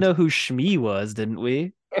needed to know who Shmi was, didn't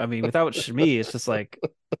we? I mean, without Shmi, it's just like,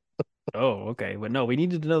 oh, okay. But no, we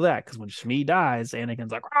needed to know that because when Shmi dies,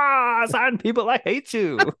 Anakin's like, silent people, I hate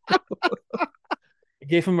you. It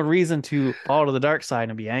gave him a reason to fall to the dark side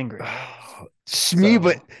and be angry. Shmi,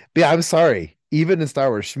 but I'm sorry. Even in Star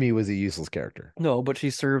Wars, Shmi was a useless character. No, but she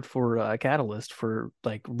served for a catalyst for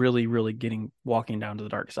like really, really walking down to the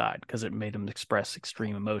dark side because it made him express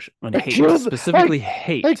extreme emotion and hate, specifically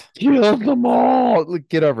hate. I killed them all. Look,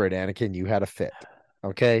 get over it, Anakin. You had a fit.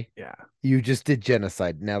 Okay. Yeah. You just did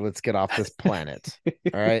genocide. Now let's get off this planet.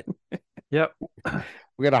 All right. Yep.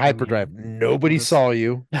 We got a hyperdrive. Nobody saw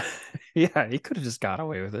you. Yeah, he could have just got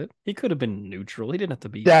away with it. He could have been neutral. He didn't have to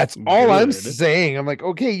be. That's all I'm saying. I'm like,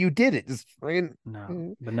 okay, you did it. Just fucking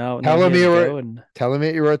but no. Telling me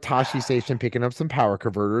you were at Tashi Station picking up some power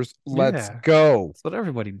converters. Let's go. That's what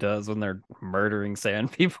everybody does when they're murdering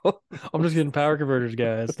sand people. I'm just getting power converters,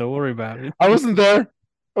 guys. Don't worry about it. I wasn't there.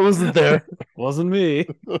 Wasn't me.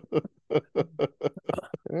 All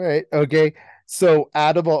right. Okay. So,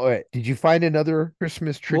 did you find another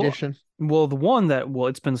Christmas tradition? Well, the one that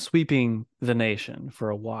it's been sweeping the nation for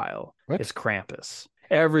a while is Krampus.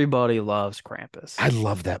 Everybody loves Krampus. I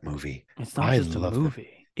love that movie. It's not just a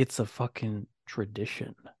movie. It's a fucking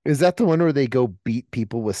tradition. Is that the one where they go beat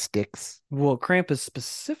people with sticks? Well, Krampus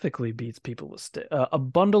specifically beats people with a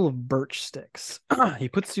bundle of birch sticks. He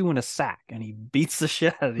puts you in a sack and he beats the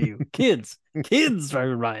shit out of you. Kids, I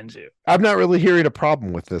remind you. I'm not really hearing a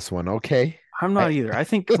problem with this one. Okay. I'm not either. I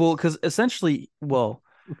think, because essentially,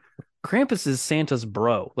 Krampus is Santa's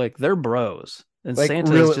bro. Like, they're bros. And like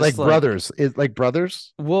Santa really, is just like brothers. Is like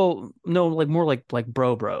brothers? Well, no, like more like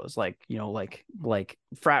bros. Like, like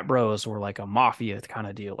frat bros or like a mafia kind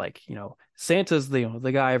of deal. Like, Santa's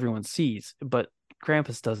the guy everyone sees, but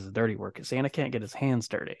Krampus does his dirty work. Santa can't get his hands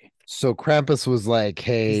dirty. So Krampus was like,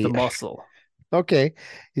 hey, he's the muscle. Okay.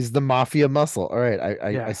 He's the mafia muscle. All right.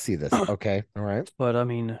 I see this. Okay. All right. But I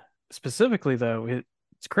mean, specifically though,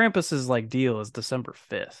 it's Krampus's like deal is December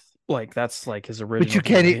 5th. Like that's like his original. But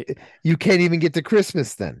you can't even get to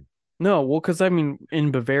Christmas then. No, well, because I mean,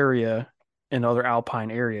 in Bavaria, in other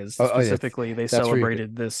alpine areas. Oh, Specifically, they that's where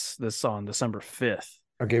celebrated this on December 5th.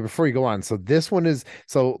 Okay, before you go on, so this one is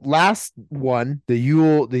last one, the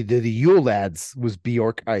Yule lads was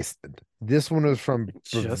Bjork, Iceland. This one was from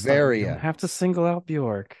You don't Bavaria. have to single out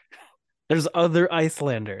Bjork. There's other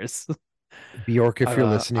Icelanders. Bjork, if you're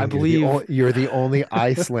listening, I believe you're the only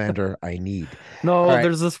Icelander I need. No, right.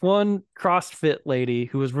 There's this one CrossFit lady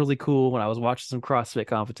who was really cool when I was watching some CrossFit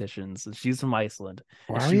competitions, and she's from Iceland.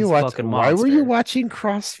 Why were you watching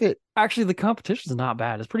CrossFit? Actually, the competition is not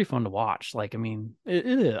bad. It's pretty fun to watch. Like, I mean, it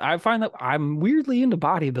is. I find that I'm weirdly into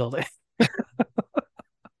bodybuilding.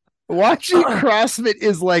 Watching CrossFit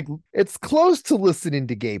is like, it's close to listening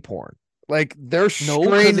to gay porn. Like, they're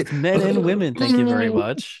because it's men and women. Thank you very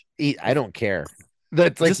much. I don't care.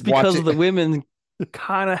 That's like just because the women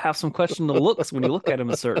kind of have some questionable looks when you look at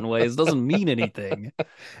them in certain ways doesn't mean anything.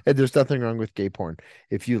 And there's nothing wrong with gay porn.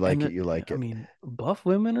 If you like it, you like it. I mean, buff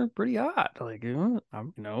women are pretty hot. Like,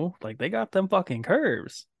 like they got them fucking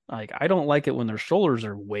curves. Like, I don't like it when their shoulders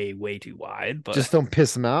are way, way too wide. But just don't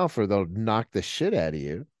piss them off, or they'll knock the shit out of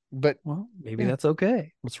you. But well, maybe that's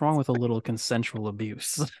okay. What's wrong with a little consensual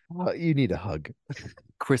abuse? You need a hug.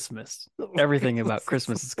 Christmas. Everything about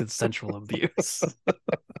Christmas is consensual abuse.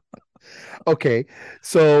 Okay,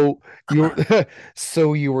 so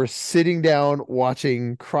you were sitting down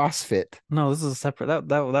watching CrossFit. No, this is a separate.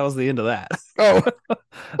 That was the end of that. Oh,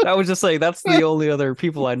 I was just saying that's the only other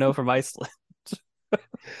people I know from Iceland.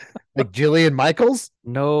 Like Jillian Michaels?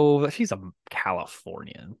 No, she's a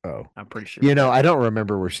Californian. Oh, I'm pretty sure. I don't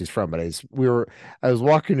remember where she's from, but I was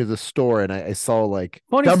walking to the store and I saw like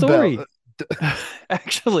funny story.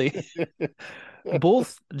 Actually,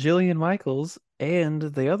 both Jillian Michaels and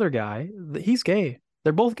the other guy, he's gay.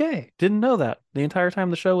 They're both gay. Didn't know that the entire time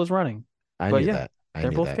the show was running. I knew that.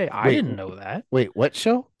 They're both gay. I didn't know that. Wait, what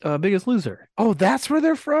show? Biggest Loser. Oh, that's where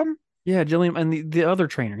they're from? Yeah, Jillian and the other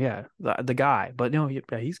trainer. Yeah, the guy. But no,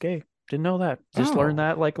 he's gay. Didn't know that. Just learned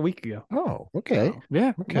that like a week ago. Oh, okay. So,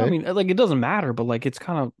 yeah. Okay. No, I mean, like, it doesn't matter, but like, it's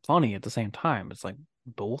kind of funny at the same time. It's like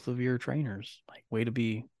both of your trainers, like, way to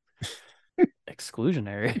be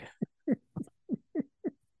exclusionary.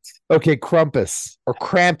 Okay, Krampus or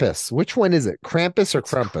Krampus. Which one is it? Krampus or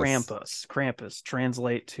Krampus? Krampus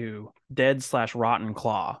translate to dead/rotten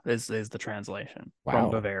claw is the translation from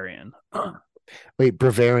Bavarian. Wait,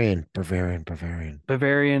 Bavarian. The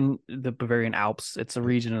Bavarian Alps. It's a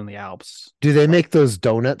region in the Alps. Do they make those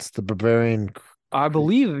donuts? The Bavarian. I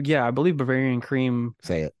believe Bavarian cream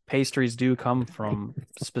pastries do come from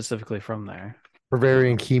specifically from there.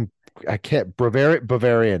 Bavarian cream. I can't.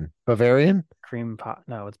 Bavarian cream pie.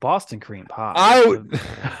 No, it's Boston cream pie.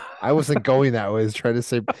 I wasn't going that way. I was trying to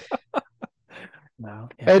say. No.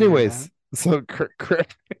 Anyways, so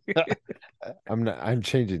I'm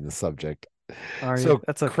changing the subject.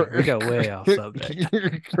 That's okay. We got way off subject.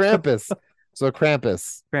 Krampus. So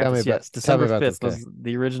Krampus. Yes. December 5th was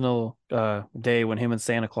the original day when him and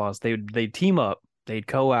Santa Claus they'd team up. They'd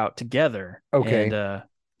go out together. Okay. And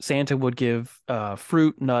Santa would give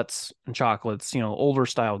fruit, nuts, and chocolates, older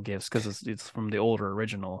style gifts because it's from the older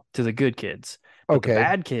original to the good kids. But the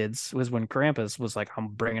bad kids was when Krampus was like, I'm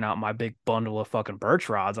bringing out my big bundle of fucking birch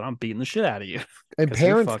rods and I'm beating the shit out of you. And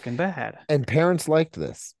parents you're fucking bad. And parents liked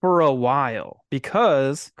this for a while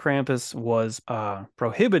because Krampus was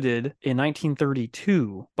prohibited in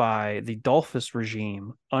 1932 by the Dollfuss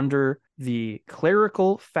regime under the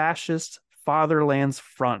clerical fascist Fatherland's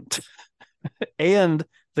Front and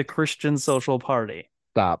the Christian Social Party.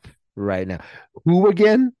 Stop right now. Who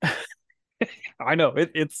again? I know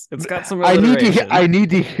it's got some. I need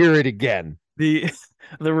to hear it again. The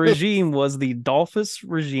regime was the Dollfuss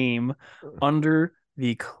regime under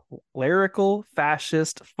the clerical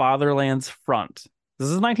fascist Fatherland's Front. This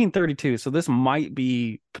is 1932, so this might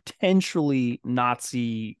be potentially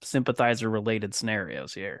Nazi sympathizer related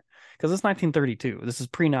scenarios here because it's 1932. This is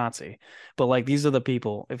pre-Nazi, but like these are the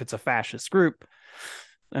people. If it's a fascist group.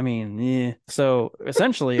 I mean, so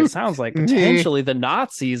essentially it sounds like potentially the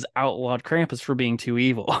Nazis outlawed Krampus for being too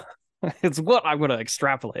evil. It's what I'm going to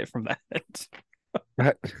extrapolate from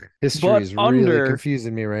that. History is really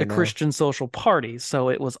confusing me right now. The Christian Social Party, so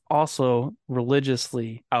it was also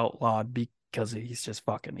religiously outlawed because he's just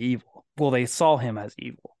fucking evil. Well, they saw him as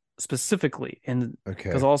evil. Specifically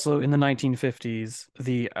because also in the 1950s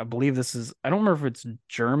I believe this is I don't remember if it's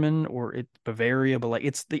German or it's Bavaria, but like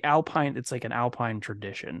it's like an Alpine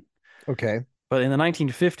tradition. Okay. But in the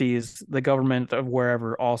 1950s the government of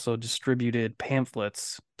wherever also distributed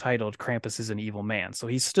pamphlets titled Krampus is an evil man, so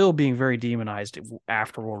he's still being very demonized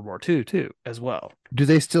after World War II too as well. Do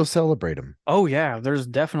they still celebrate him? Oh yeah, there's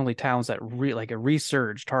definitely towns that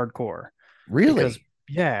resurged hardcore. Really?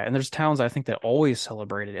 Yeah, and there's towns I think that always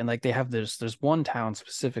celebrate it, and like they have there's one town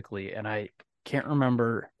specifically, and I can't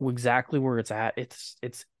remember exactly where it's at. It's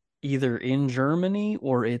either in Germany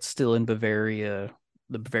or it's still in Bavaria,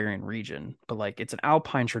 the Bavarian region, but like it's an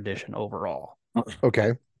Alpine tradition overall.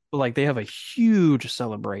 Okay. But like they have a huge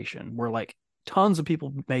celebration where like tons of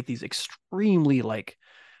people make these extremely like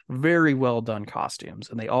very well done costumes,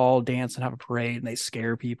 and they all dance and have a parade and they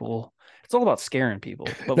scare people. It's all about scaring people,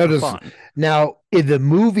 but Now, for fun. now in the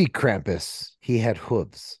movie Krampus, he had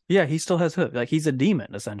hooves. Yeah, he still has hooves. Like he's a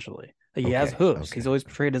demon essentially. Like, he has Okay. hooves. He's Okay. always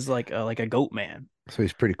portrayed as like a goat man. So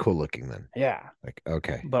he's pretty cool looking then. Yeah, Like,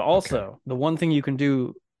 okay. but Okay. also the one thing you can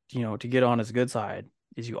do, to get on his good side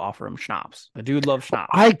is you offer him schnapps. The dude loves schnapps.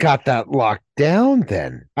 I got that locked down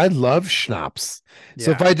then. I love schnapps.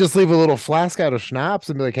 So if Yeah. I just leave a little flask out of schnapps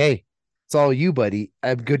and be like, hey, it's all you, buddy,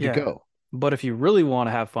 I'm good Yeah. to go. But if you really want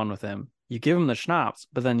to have fun with him, you give him the schnapps,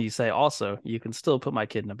 but then you say also, you can still put my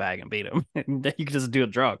kid in a bag and beat him. And you can just do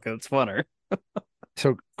it drunk. It's funner.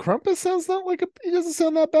 So Krampus sounds not like he doesn't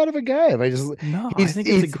sound that bad of a guy. If I just No, I think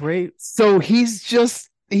it's a great. so he's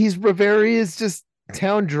Bavaria's just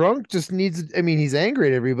town drunk, just needs, I mean, he's angry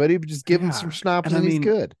at everybody, but just give him some schnapps and he's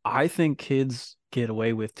good. I think kids get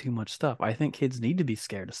away with too much stuff. I think kids need to be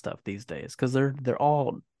scared of stuff these days because they're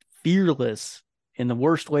all fearless in the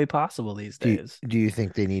worst way possible these days. Do you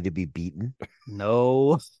think they need to be beaten?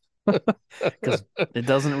 No, because it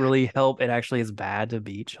doesn't really help. It actually is bad to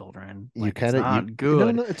beat children. You Like, kind it's of not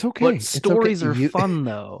good. No, it's okay. But It's stories okay. are fun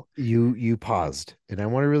though. You paused, and I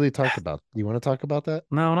want to really talk about. You want to talk about that?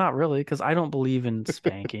 No, not really, because I don't believe in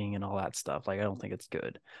spanking and all that stuff. Like, I don't think it's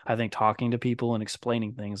good. I think talking to people and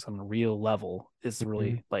explaining things on a real level is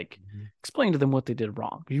really like explain to them what they did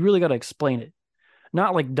wrong. You really got to explain it,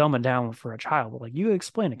 not like dumb it down for a child, but like you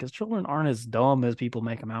explain it because children aren't as dumb as people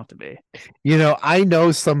make them out to be. I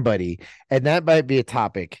know somebody, and that might be a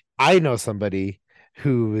topic. I know somebody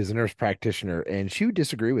who is a nurse practitioner, and she would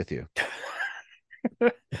disagree with you.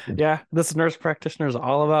 Yeah, this nurse practitioner is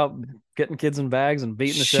all about getting kids in bags and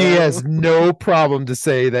beating the shit She out of has them. no problem to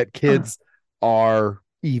say that kids are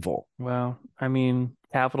evil. Well, I mean,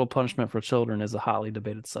 capital punishment for children is a hotly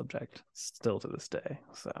debated subject still to this day.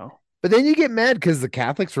 So, But then you get mad because the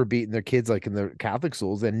Catholics were beating their kids like in the Catholic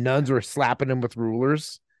schools, and nuns were slapping them with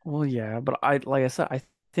rulers. well, yeah, but like I said, I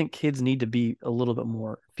think kids need to be a little bit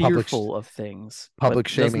more Public- fearful of things. public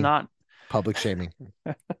but does shaming. not. Public shaming.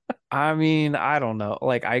 I mean, I don't know.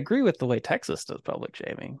 Like, I agree with the way Texas does public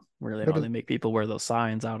shaming, where Yeah, but- they make people wear those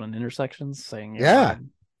signs out in intersections saying, Yeah.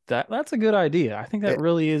 that's a good idea. I think that It-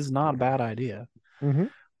 really is not a bad idea. Mhm.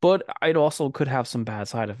 But it also could have some bad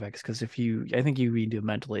side effects because I think you need to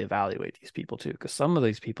mentally evaluate these people too, because some of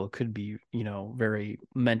these people could be, very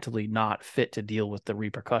mentally not fit to deal with the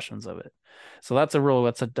repercussions of it. So that's a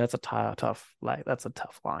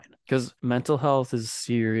tough line because mental health is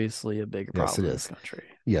seriously a big Yes, problem it in is. this country.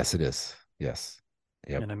 Yes, it is. Yes.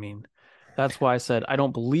 Yep. And I mean, that's why I said I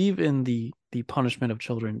don't believe in the punishment of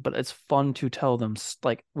children, but it's fun to tell them.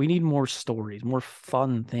 Like, we need more stories, more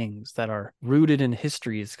fun things that are rooted in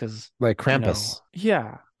histories. Because Like Krampus.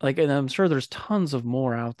 yeah, like, and I'm sure there's tons of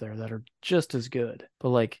more out there that are just as good. But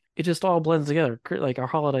like, it just all blends together. Like, our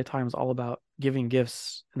holiday time is all about giving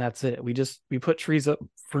gifts, and that's it. We put trees up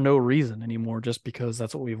for no reason anymore, just because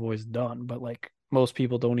that's what we've always done. But like, most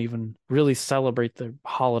people don't even really celebrate the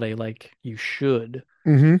holiday like you should.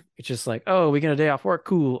 Mm-hmm. It's just like, oh, we get a day off work,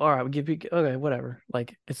 cool. All right, we give you okay, whatever.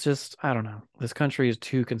 Like, it's just, I don't know. This country is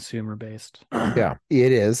too consumer based. Yeah,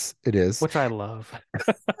 it is. It is. Which I love.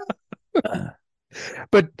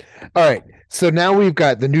 But all right, so now we've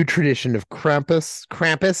got the new tradition of Krampus,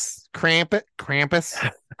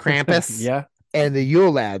 Yeah. and the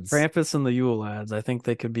Yule lads. Krampus and the Yule lads. I think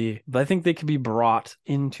they could be brought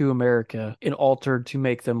into America and altered to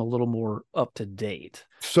make them a little more up to date.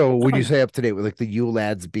 So would you say up to date with like the Yule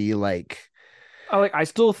lads be like I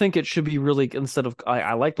still think it should be really, instead of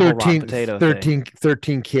I like the whole rotten potato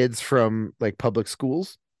 13 kids from like public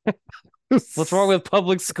schools? What's wrong with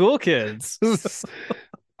public school kids?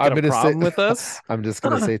 I'm Got a gonna problem say with us? I'm just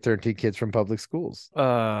gonna say 13 kids from public schools.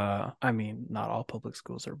 I mean, not all public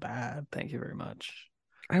schools are bad. Thank you very much.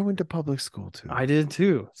 I went to public school too. I did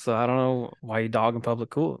too. So I don't know why you dogging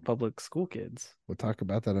public school kids. We'll talk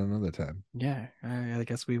about that another time. Yeah, I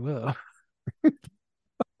guess we will.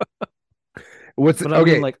 What's But I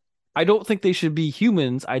mean, like, I don't think they should be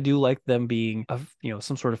humans. I do like them being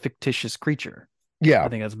some sort of fictitious creature. Yeah. I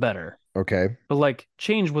think that's better. Okay. But like,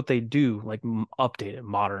 change what they do, like update it,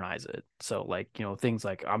 modernize it. So like, things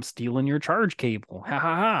like, I'm stealing your charge cable. Ha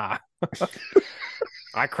ha ha.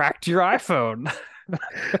 I cracked your iPhone.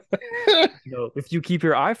 If you keep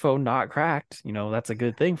your iPhone not cracked, that's a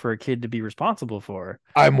good thing for a kid to be responsible for.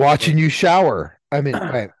 I'm watching you shower. I mean,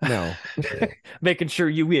 no. Making sure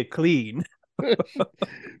you get clean.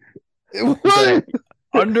 What?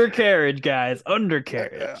 Undercarriage, guys.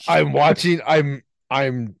 Undercarriage.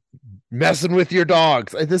 I'm messing with your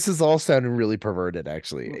dogs. This is all sounding really perverted,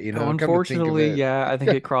 actually. Unfortunately, yeah, I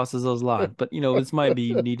think it crosses those lines. But this might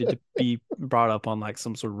be needed to be brought up on like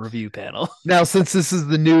some sort of review panel. Now, since this is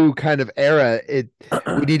the new kind of era,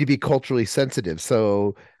 we need to be culturally sensitive.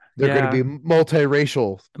 So they're going to be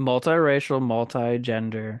multiracial,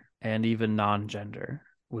 multi-gender, and even non-gender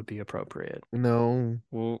would be appropriate. No.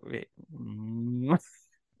 Well,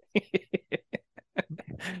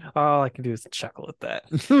 all I can do is chuckle at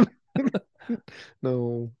that.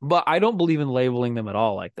 No. But I don't believe in labeling them at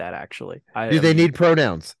all like that, actually. Do they need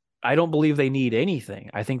pronouns? I don't believe they need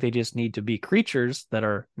anything. I think they just need to be creatures that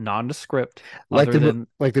are nondescript. Like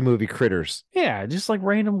the movie Critters. Yeah, just like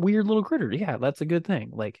random weird little critters. Yeah, that's a good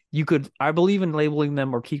thing. Like I believe in labeling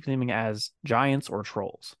them or keeping them as giants or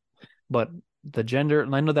trolls. But the gender,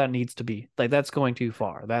 I know that needs to be like that's going too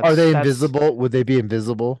far. Are they invisible? Would they be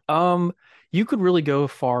invisible? You could really go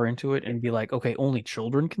far into it and be like, okay, only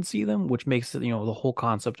children can see them, which makes it, the whole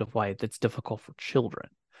concept of why it's difficult for children.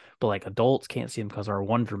 But like adults can't see them because our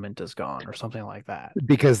wonderment is gone or something like that.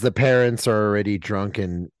 Because the parents are already drunk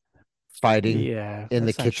and fighting in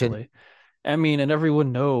the kitchen. I mean, and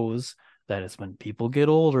everyone knows that it's when people get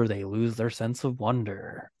older, they lose their sense of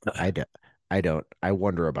wonder. I don't. I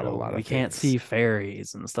wonder about a lot of things. We can't see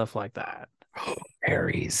fairies and stuff like that.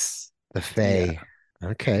 Fairies. The fae. Yeah.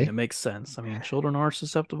 Okay. It makes sense. I mean, children are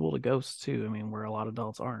susceptible to ghosts too. I mean, where a lot of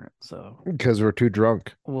adults aren't. So because we're too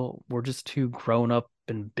drunk. Well, we're just too grown up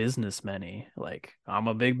and businessmen-y. Like, I'm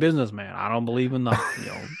a big businessman. I don't believe in the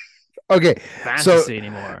okay fantasy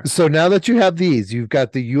anymore. So now that you have these, you've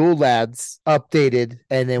got the Yule Lads updated,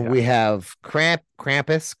 and then we have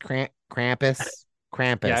Krampus.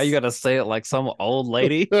 Yeah, you gotta say it like some old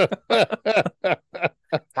lady.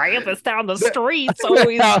 Krampus down the streets,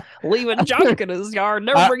 always leaving junk in his yard,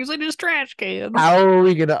 never brings in his trash cans. How are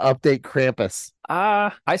we gonna update Krampus?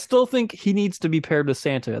 I still think he needs to be paired with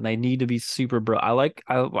Santa, and they need to be super bro.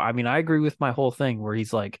 I mean, I agree with my whole thing where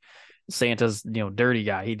he's like Santa's, dirty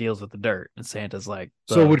guy. He deals with the dirt, and Santa's like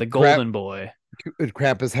the golden boy. Would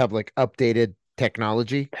Krampus have like updated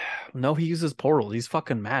technology? No, he uses portals. He's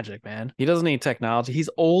fucking magic, man. He doesn't need technology. He's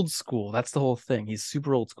old school. That's the whole thing. He's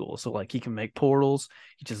super old school. So like he can make portals.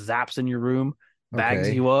 He just zaps in your room, bags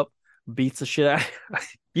you up, beats the shit out.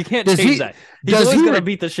 You can't change that. He's always gonna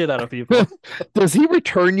beat the shit out of people. Does he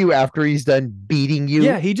return you after he's done beating you?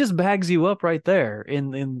 Yeah, he just bags you up right there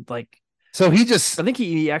in like. So he just. I think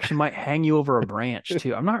he actually might hang you over a branch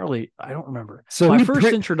too. I don't remember. So my first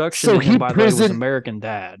introduction to him, by the way, was American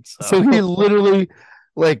Dad. So he literally,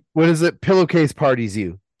 like, what is it? Pillowcase parties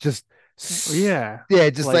you. Just. Yeah. Yeah,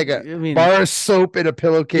 just like a bar of soap in a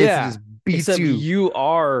pillowcase and just beats except you. You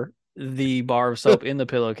are the bar of soap in the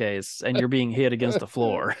pillowcase and you're being hit against the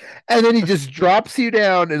floor. And then he just drops you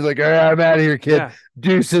down and is like, all right, I'm out of here, kid. Yeah.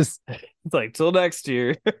 Deuces. It's like, till next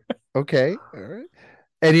year. Okay. All right.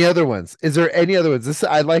 Any other ones? Is there any other ones?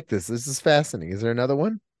 I like this. This is fascinating. Is there another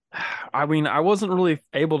one? I mean, I wasn't really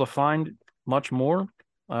able to find much more.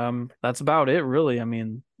 That's about it, really. I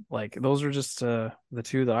mean, like those are just the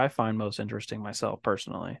two that I find most interesting myself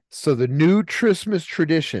personally. So the new Christmas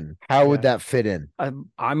tradition, how would that fit in?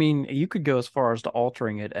 I mean, you could go as far as to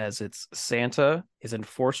altering it as it's Santa is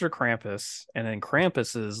Enforcer Krampus, and then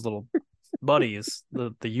Krampus's little buddies,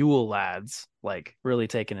 the Yule Lads, like really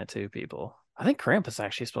taking it to people. I think Krampus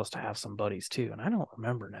actually is supposed to have some buddies too, and I don't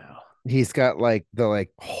remember now. He's got like the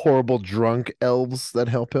horrible drunk elves that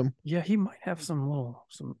help him. Yeah, he might have some.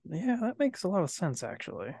 Yeah, that makes a lot of sense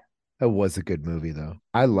actually. That was a good movie though.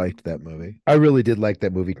 I liked that movie. I really did like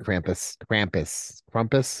that movie. Krampus.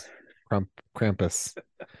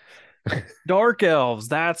 Dark elves,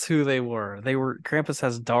 that's who they were. Krampus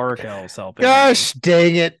has dark elves helping. Gosh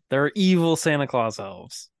dang it. They're evil Santa Claus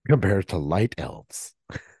elves. Compared to light elves.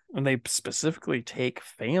 And they specifically take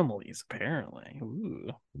families, apparently. Ooh.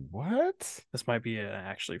 What? This might be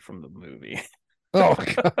actually from the movie. Oh,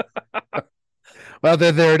 God. Well,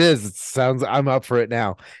 there it is. It sounds. I'm up for it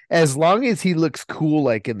now. As long as he looks cool,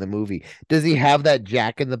 like in the movie. Does he have that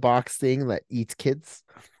Jack in the Box thing that eats kids?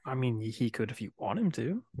 I mean, he could if you want him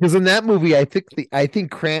to. Because in that movie, I think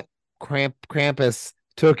Krampus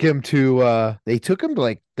took him to. They took him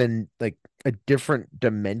to a different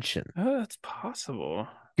dimension. That's possible.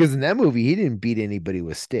 Because in that movie, he didn't beat anybody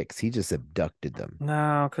with sticks. He just abducted them.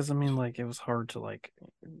 No, because I mean, like, it was hard to like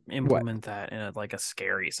What? implement that in a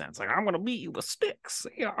scary sense. Like, I'm gonna beat you with sticks.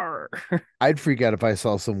 Yar. I'd freak out if I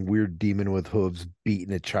saw some weird demon with hooves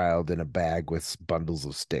beating a child in a bag with bundles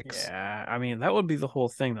of sticks. Yeah, I mean, that would be the whole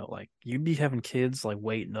thing though. Like, you'd be having kids like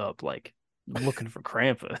waiting up, like looking for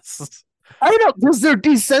Krampus. I don't, because they're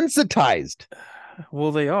desensitized.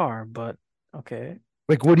 Well, they are, but okay.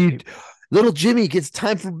 Like, what do you, little Jimmy gets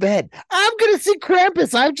time for bed. I'm gonna see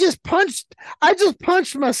Krampus. I just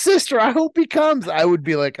punched my sister. I hope he comes. I would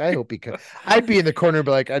be like, I hope he comes. I'd be in the corner,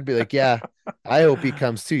 I'd be like, yeah, I hope he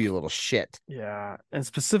comes too, you little shit. Yeah, and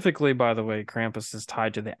specifically, by the way, Krampus is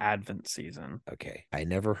tied to the Advent season. Okay, I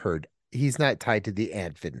never heard he's not tied to the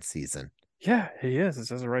Advent season. Yeah, he is. It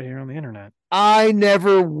says it right here on the internet. I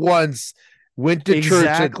never once went to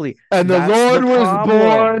Exactly. church and the That's Lord the was problem.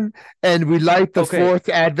 born and we light the Okay. fourth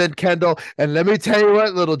Advent candle. And let me tell you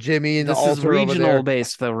what, little Jimmy, in the This is altar over regional there.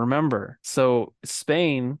 based, though. Remember, so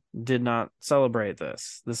Spain did not celebrate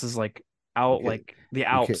this. This is like out, Because- like the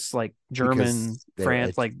Alps, because- like German, because they-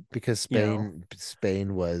 France, like because you know.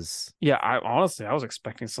 Spain was. Yeah. I honestly, I was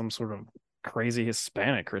expecting some sort of crazy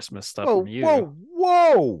Hispanic Christmas stuff Whoa, from you.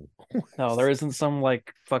 whoa! No, there isn't some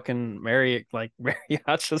like fucking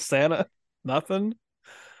mariachi Santa. Nothing.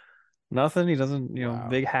 Nothing. He doesn't, Wow.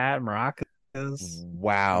 big hat, maracas,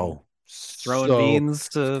 Wow. throwing beans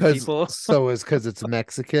to people. So is because it's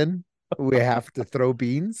Mexican. We have to throw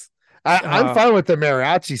beans. I'm Uh, fine with the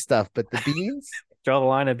mariachi stuff, but the beans. Draw the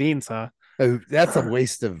line of beans, huh? Oh, that's a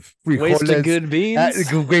waste of Waste of frijoles. good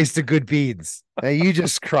beans. Waste of good beans. You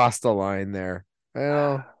just crossed the line there.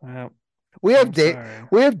 Well, Well, we have I'm sorry.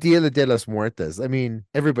 we have Dia de los Muertos. I mean,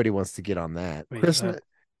 everybody wants to get on that. Wait, Christmas.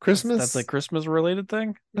 That's a Christmas related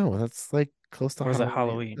thing? No, that's like close to Or is that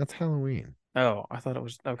Halloween. Halloween? That's Halloween. Oh, I thought it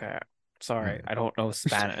was okay. Sorry, Mm. I don't know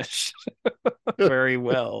Spanish very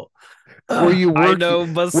well. Where you I work, know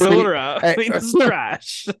basura means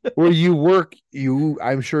trash. where you work,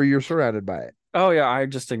 I'm sure you're surrounded by it. Oh yeah, I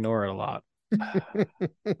just ignore it a lot.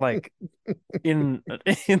 Like in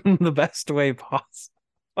the best way possible.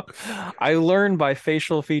 I learn by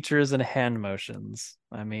facial features and hand motions.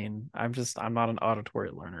 I mean, I'm not an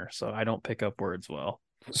auditory learner, so I don't pick up words well.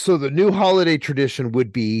 So the new holiday tradition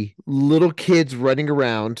would be little kids running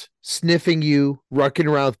around, sniffing you, rocking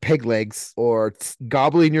around with peg legs, or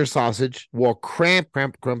gobbling your sausage, while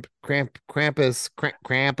Krampus.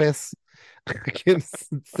 It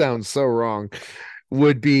sounds so wrong.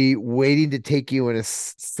 Would be waiting to take you in a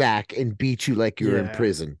sack and beat you like you're in Yeah.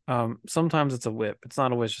 prison. Sometimes it's a whip. It's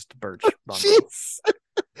not always just a birch bundle. Jeez.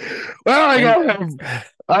 Well,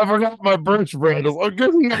 I forgot my birch brandles. Oh,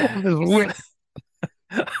 good thing I have this whip.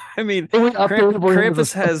 I mean,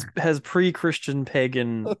 Krampus Krampus has pre-Christian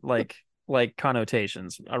pagan like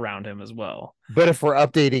connotations around him as well. But if we're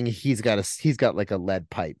updating, he's got like a lead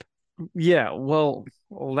pipe. Yeah, well,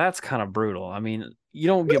 that's kind of brutal. I mean, you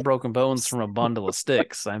don't get broken bones from a bundle of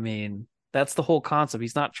sticks. I mean, that's the whole concept.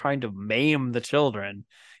 He's not trying to maim the children.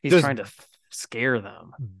 He's trying to scare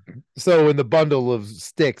them. So in the bundle of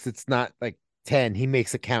sticks, it's not like 10. He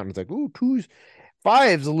makes a count. It's like, ooh,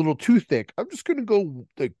 5's a little too thick. I'm just gonna go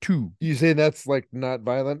like 2. You say that's like not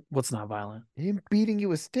violent? What's not violent? Him beating you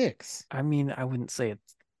with sticks. I mean, I wouldn't say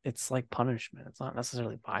it's like punishment. It's not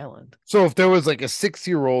necessarily violent. So if there was like a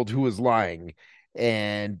 6-year-old who was lying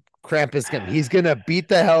and Krampus he's gonna beat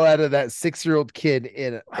the hell out of that 6-year-old kid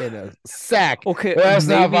in a sack. Okay, that's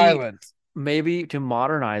not violent. Maybe to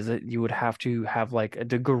modernize it, you would have to have like a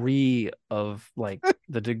degree of like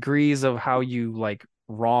the degrees of how you like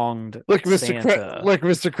wronged Look, Santa.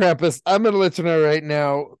 Mr. Krampus, I'm gonna let you know right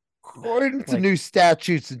now. According to new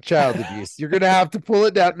statutes and child abuse, you're gonna have to pull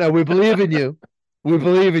it down. No, we believe in you. We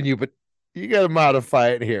believe in you, but you gotta modify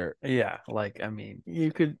it here. Yeah, like I mean,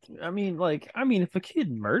 if a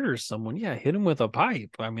kid murders someone, yeah, hit him with a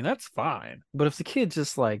pipe. I mean, that's fine. But if the kid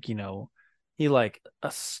just like, he like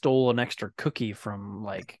stole an extra cookie from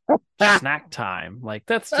like snack time, like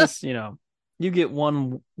that's just, you get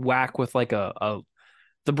one whack with like the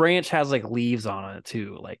branch has like leaves on it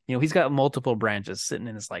too. Like, he's got multiple branches sitting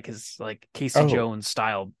in his Casey Jones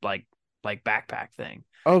style like backpack thing.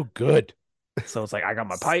 Oh, good. So it's like I got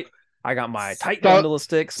my pipe, I got my tight bundle of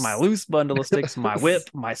sticks, my loose bundle of sticks, my whip,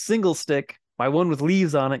 my single stick, my one with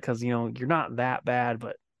leaves on it, because you're not that bad,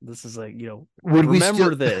 but this is like,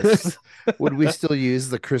 remember this. Would we still use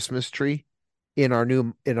the Christmas tree in our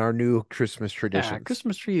new Christmas tradition? Yeah,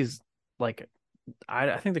 Christmas tree is like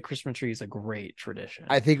I think the Christmas tree is a great tradition.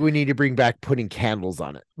 I think we need to bring back putting candles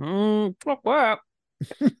on it.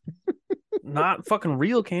 not fucking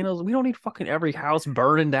real candles. We don't need fucking every house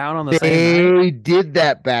burning down on the same night. They did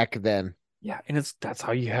that back then. Yeah, and that's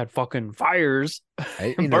how you had fucking fires,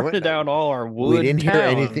 You know what? burning down all our We wood didn't hear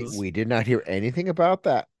anything. towns. We did not hear anything about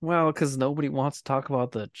that. Well, because nobody wants to talk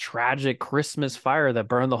about the tragic Christmas fire that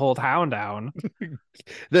burned the whole town down.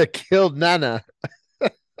 That killed Nana.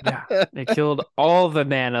 Yeah, it killed all the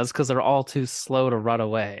nanas because they're all too slow to run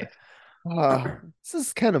away. This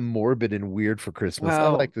is kind of morbid and weird for Christmas. I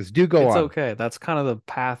Well, like this. Do go it's on. okay. That's kind of the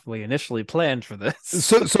path we initially planned for this.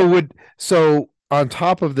 So on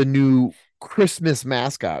top of the new Christmas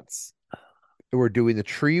mascots, we're doing the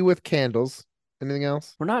tree with candles. Anything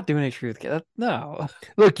else? We're not doing a tree with kids. No.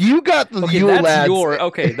 Look, you got the Okay, Yule that's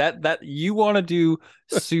lads. that you want to do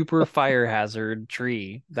super fire hazard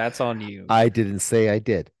tree. That's on you. I didn't say I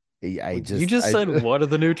did. I said what are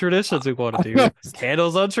the new traditions we want to do?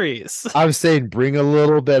 Candles on trees. I'm saying bring a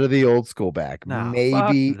little bit of the old school back. No,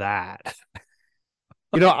 Maybe fuck that.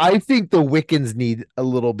 I think the Wiccans need a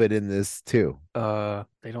little bit in this too.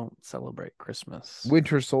 They don't celebrate Christmas.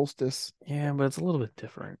 Winter solstice. Yeah, but it's a little bit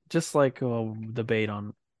different. Just like a debate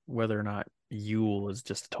on whether or not Yule is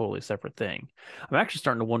just a totally separate thing. I'm actually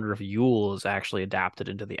starting to wonder if Yule is actually adapted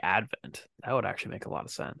into the Advent. That would actually make a lot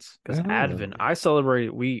of sense. Because Advent, I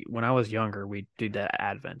celebrated, when I was younger, we did that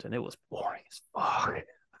Advent and it was boring as fuck.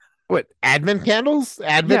 What, Advent candles?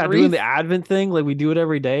 Advent wreath? Doing the Advent thing, like we do it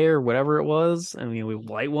every day or whatever it was. I mean, we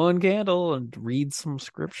light one candle and read some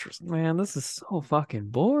scriptures. Man, this is so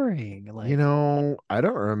fucking boring. Like, I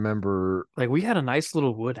don't remember. Like we had a nice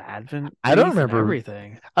little wood Advent. I don't remember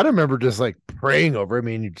everything. I don't remember just like praying over it. I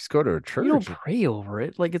mean, you just go to a church. You don't pray over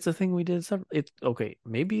it. Like it's a thing we did. It's okay.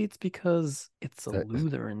 Maybe it's because it's a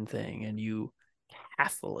Lutheran thing, and you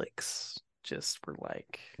Catholics just were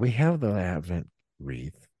like, we have the Advent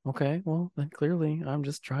wreath. Okay, well, then clearly I'm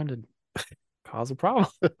just trying to cause a problem.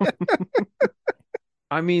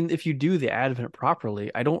 I mean, if you do the Advent properly,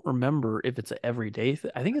 I don't remember if it's an everyday thing.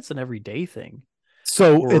 I think it's an everyday thing.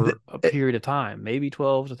 So for a period of time, maybe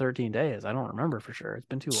 12 to 13 days. I don't remember for sure. It's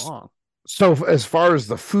been too long. So as far as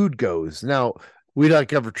the food goes, now we like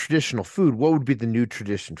have a traditional food. What would be the new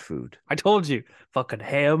tradition food? I told you, fucking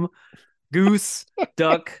ham, goose,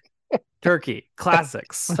 duck, turkey,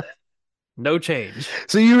 classics. No change.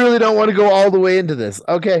 So you really don't want to go all the way into this.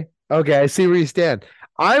 Okay. I see where you stand.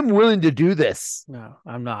 I'm willing to do this. No,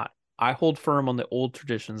 I'm not. I hold firm on the old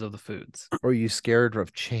traditions of the foods. Or are you scared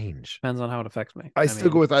of change? Depends on how it affects me. I still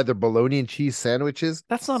go with either bologna and cheese sandwiches.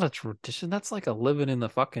 That's not a tradition. That's like a living in the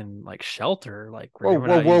fucking like shelter. Like whoa.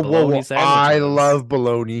 I love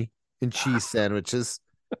bologna and cheese sandwiches.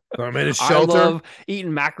 I'm in a shelter. I love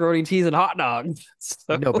eating macaroni and cheese and hot dogs.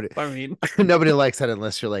 So, nobody likes that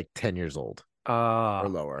unless you're like 10 years old or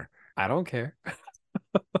lower. I don't care.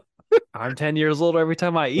 I'm 10 years old every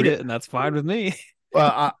time I eat it, and that's fine with me.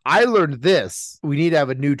 I learned this. We need to have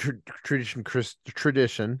a new tradition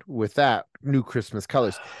with that new Christmas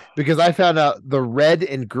colors, because I found out the red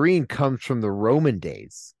and green comes from the Roman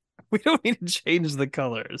days. We don't need to change the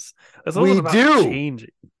colors. We do.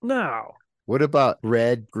 Changing. No. What about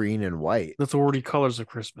red, green, and white? That's already colors of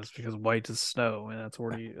Christmas because white is snow, and that's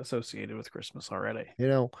already associated with Christmas already.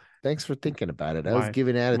 Thanks for thinking about it. I was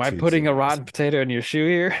giving attitude. Am I putting a rotten potato in your shoe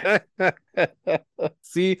here?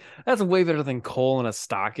 See, that's way better than coal in a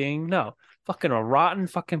stocking. No, fucking a rotten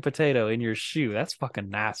fucking potato in your shoe. That's fucking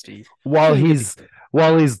nasty. While he's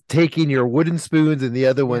taking your wooden spoons and the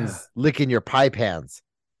other one's licking your pie pans.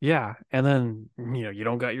 Yeah, and then you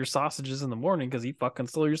don't got your sausages in the morning because he fucking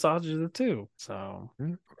stole your sausages too. So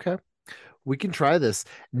okay, we can try this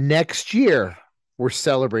next year. We're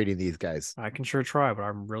celebrating these guys. I can sure try, but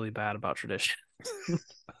I'm really bad about tradition.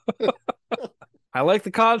 I like the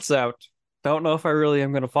concept. Don't know if I really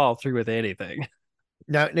am going to follow through with anything.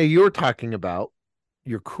 Now you were talking about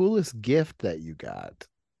your coolest gift that you got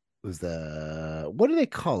was what do they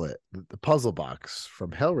call it? The puzzle box from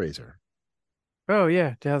Hellraiser. Oh,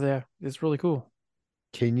 yeah. It's really cool.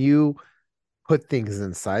 Can you put things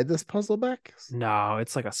inside this puzzle box? No,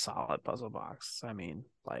 it's like a solid puzzle box. I mean,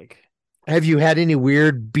 like... Have you had any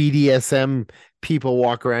weird BDSM people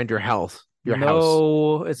walk around your house?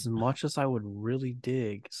 No, as much as I would really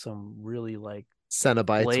dig some really like...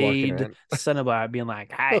 Cenobites walking around. Cenobite being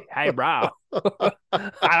like, hey, bro.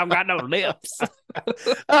 I don't got no lips.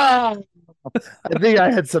 I think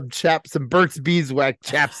I had some Burt's Beeswax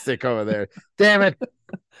chapstick over there. Damn it.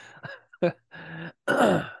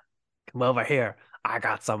 Come over here. I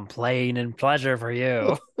got some pain and pleasure for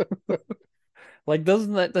you. Like,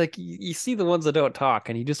 doesn't that, like, you see the ones that don't talk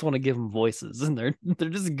and you just want to give them voices, and they're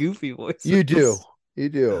just goofy voices. You do.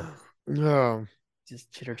 Oh.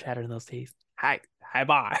 Just chitter chatter in those teeth. Hi,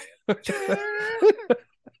 bye.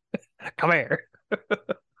 Come here.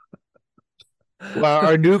 Well,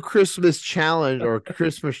 our new Christmas challenge or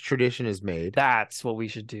Christmas tradition is made. That's what we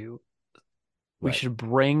should do. We What? should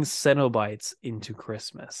bring Cenobites into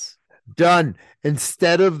Christmas. Done.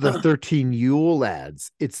 Instead of the 13 Yule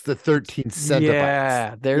lads, it's the 13 Cenobites.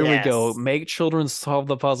 Yeah, there we go. Yes. Make children solve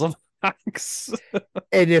the puzzle.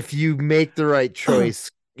 And if you make the right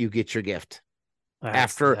choice, you get your gift.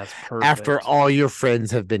 That's perfect. After all your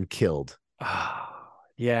friends have been killed.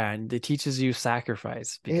 Yeah, and it teaches you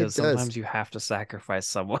sacrifice because sometimes you have to sacrifice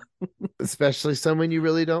someone. Especially someone you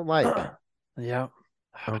really don't like. Yeah.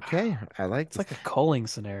 Okay, I like It's like a culling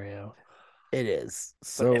scenario. It is. But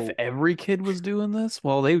So if every kid was doing this,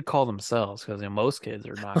 well, they would call themselves because most kids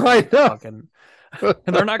are not I know. fucking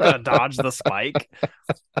they're not gonna dodge the spike.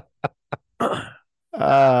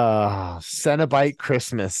 Cenobite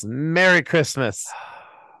Christmas. Merry Christmas.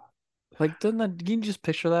 Like, doesn't that, can you just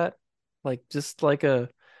picture that? Like, just like a,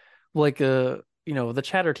 the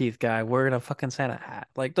Chatterteeth guy wearing a fucking Santa hat.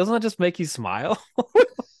 Like, doesn't that just make you smile?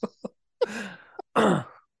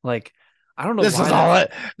 Like, I don't know This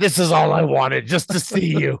is all I wanted, just to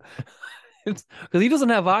see you. Because he doesn't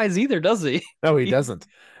have eyes either, does he? No, he doesn't.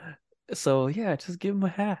 So yeah, just give him a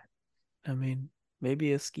hat. I mean,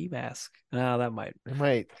 maybe a ski mask. No, that might.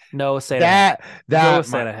 No Santa hat. No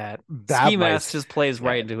Santa hat. Ski mask just plays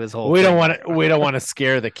right into his whole. We don't want to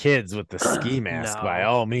scare the kids with the ski mask by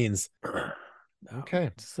all means.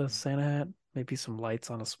 Okay, just a Santa hat. Maybe some lights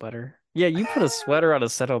on a sweater. Yeah, you put a sweater on a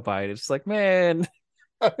Cenobite. It's like, man.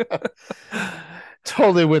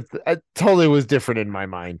 Totally was different in my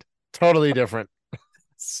mind. Totally different.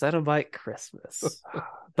 Cenobite Christmas.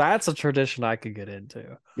 That's a tradition I could get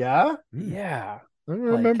into. Yeah? Yeah. I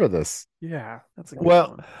remember this. Yeah, that's a good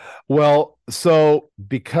one. Well, so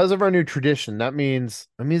because of our new tradition, that means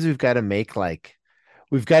we've got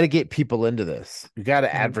to get people into this. We got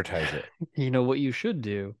to advertise it. You know what you should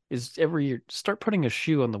do is every year start putting a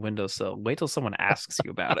shoe on the windowsill. Wait till someone asks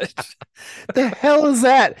you about it. The hell is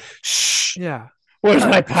that? Shh. Yeah. Where's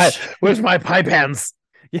my pie? Where's my pie pans?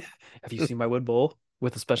 Yeah. Have you seen my wood bowl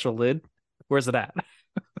with a special lid? Where's it at?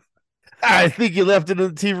 I think you left it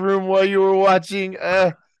in the TV room while you were watching.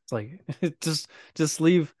 It's like just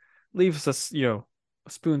leave a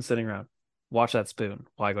spoon sitting around. Watch that spoon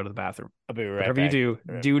while I go to the bathroom. I'll be right Whatever back. you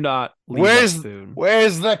do not leave that spoon.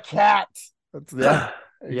 Where's the cat? That's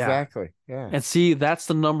exactly. Yeah. And see, that's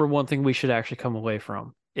the number one thing we should actually come away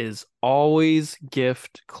from is always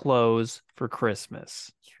gift clothes for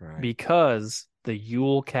Christmas. That's right. Because the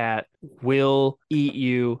Yule cat will eat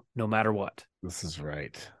you no matter what. This is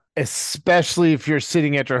right. Especially if you're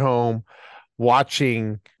sitting at your home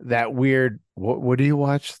watching that weird what do you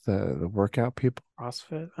watch? The workout people?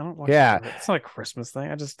 CrossFit? I don't watch it's not a Christmas thing.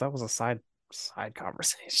 That was a side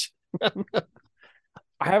conversation. I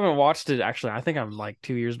haven't watched it actually. I think I'm like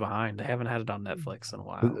 2 years behind. I haven't had it on Netflix in a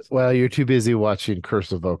while. So. Well, you're too busy watching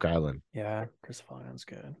Curse of Oak Island. Yeah, Curse of Oak Island's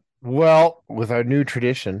good. Well, with our new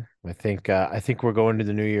tradition, I think we're going to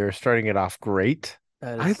the new year starting it off great.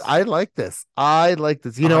 I like this. I like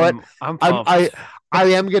this. You know what? I'm pumped. I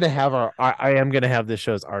am gonna have this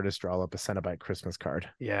show's artist draw up a Cenobite Christmas card.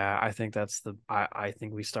 Yeah, I think I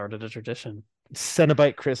think we started a tradition.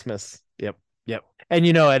 Cenobite Christmas. Yep. And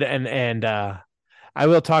you know, and I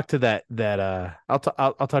will talk to that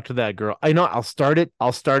I'll talk to that girl. I know I'll start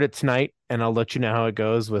it tonight, and I'll let you know how it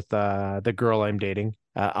goes with the girl I'm dating.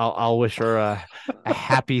 I'll wish her a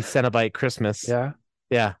happy Cenobite Christmas. Yeah.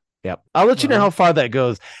 Yep. I'll let you know how far that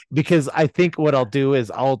goes, because I think what I'll do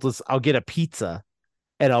is I'll get a pizza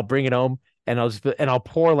and I'll bring it home and I'll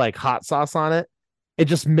pour like hot sauce on it and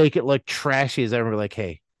just make it look trashy as ever. Like,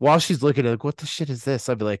 hey, while she's looking at it, like, what the shit is this?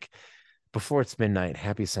 I'll be like, before it's midnight,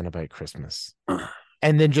 happy Cenobite Christmas.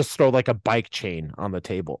 And then just throw like a bike chain on the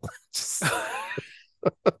table.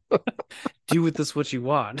 Do with this what you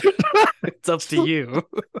want. It's up to you.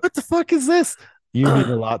 What the fuck is this? You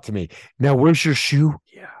mean a lot to me. Now, where's your shoe?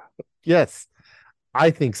 Yeah. Yes, I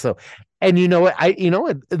think so. And you know what?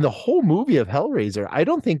 In the whole movie of Hellraiser, I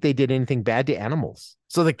don't think they did anything bad to animals.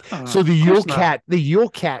 So the Yule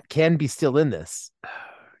cat can be still in this.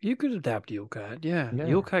 You could adapt Yule cat. Yeah.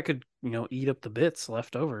 Yule cat could, eat up the bits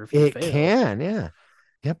left over if it can. Yeah.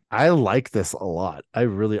 Yep. I like this a lot.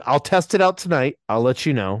 I'll test it out tonight. I'll let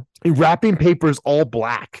you know. Wrapping paper is all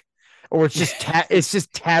black, or it's just it's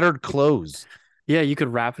just tattered clothes. Yeah, you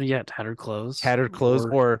could wrap it. Yeah, tattered clothes,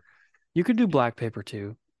 or you could do black paper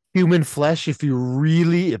too. Human flesh, if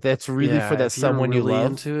that's really for that someone you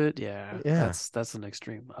love. Into it, yeah. That's an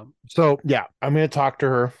extreme. So yeah, I'm gonna talk to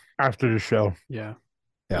her after the show. Yeah.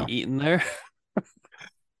 You eating there?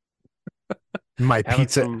 My Having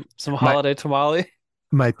pizza, some holiday tamale.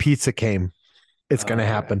 my pizza came. It's gonna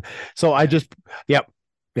Okay. happen. So I just, yep,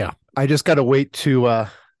 yeah. I just gotta wait to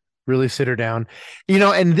really sit her down.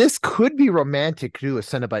 And this could be romantic to do a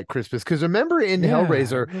Cenobite Christmas. Because remember in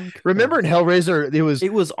Hellraiser,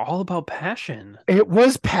 it was all about passion. it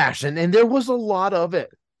was passion, and there was a lot of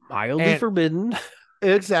it. Mildly forbidden.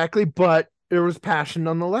 Exactly, but there was passion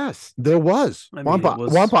nonetheless. There was. I mean,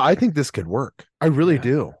 Wampa, I think this could work. I really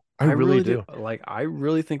do. I really do. Like, I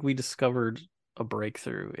really think we discovered a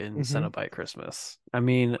breakthrough in Mhm. Cenobite Christmas. I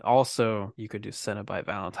mean, also you could do Cenobite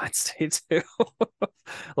Valentine's Day too.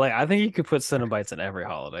 Like, I think you could put Cenobites in every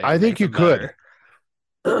holiday. I think you could,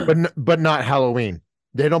 but not Halloween.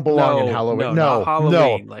 They don't belong in Halloween. No, not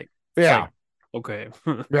Halloween. Like, yeah, okay,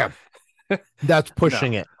 yeah. That's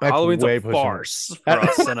pushing it. That's Halloween's way a pushing farce for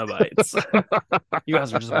us Cenobites. You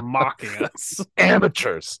guys are just mocking us.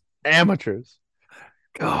 Amateurs.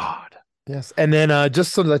 God. Yes, and then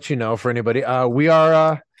just to let you know, for anybody, we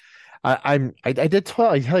are. I did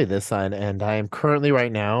tell you this, and I am currently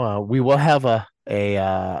right now. We will have a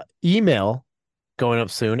email going up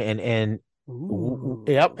soon, and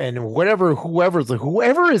yep, and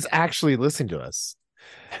whoever is actually listening to us,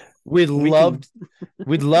 we'd love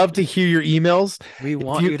to hear your emails. We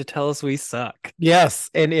want you to tell us we suck. Yes,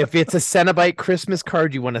 and if it's a Cenobite Christmas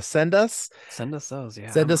card you want to send us those.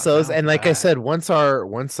 Yeah, send us those. And like I said, once our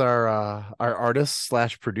artist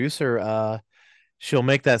 / producer she'll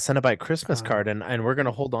make that Cenobite Christmas card, and we're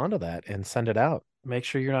gonna hold on to that and send it out. Make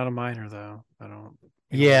sure you're not a minor, though. I don't.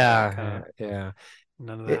 Yeah.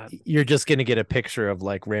 None of that. You're just gonna get a picture of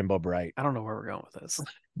like Rainbow Bright. I don't know where we're going with this,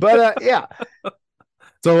 but yeah.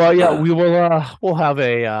 So yeah, we will we'll have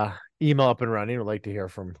a email up and running. We'd like to hear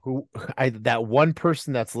from that one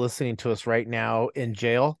person that's listening to us right now in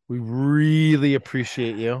jail. We really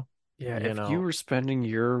appreciate you. Yeah, if you were spending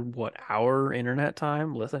your hour internet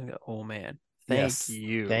time listening, oh man. Thank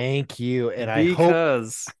you. And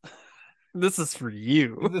because this is for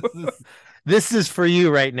you. This is for you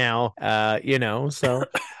right now. So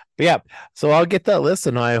yeah. So I'll get that list,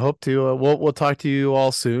 and I hope to we'll talk to you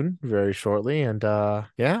all soon, very shortly. And happy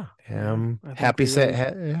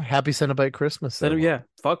Cenobite Christmas.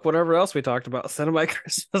 Fuck whatever else we talked about. Cenobite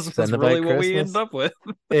Christmas was really what we end up with.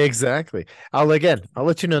 Exactly. I'll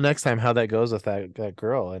let you know next time how that goes with that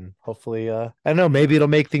girl, and hopefully I don't know, maybe it'll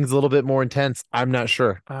make things a little bit more intense. I'm not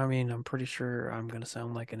sure. I mean, I'm pretty sure I'm gonna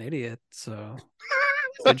sound like an idiot, so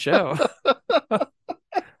good show.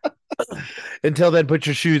 Until then, put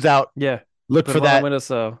your shoes out. Yeah. Look for that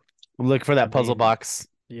windowsill. Look for that puzzle box.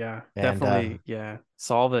 Yeah, definitely.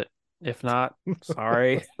 Solve it. If not,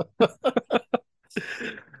 sorry.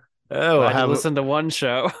 I listened to one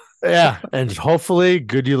show. Yeah, and hopefully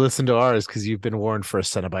good you listen to ours, because you've been warned for a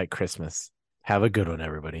Cenobite Christmas. Have a good one,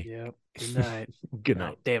 everybody. Yep. Good night. Good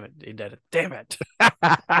night. Damn it. He did it. Damn it.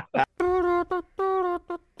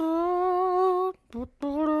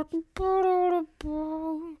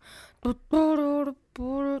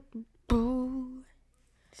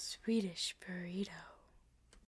 Swedish burrito.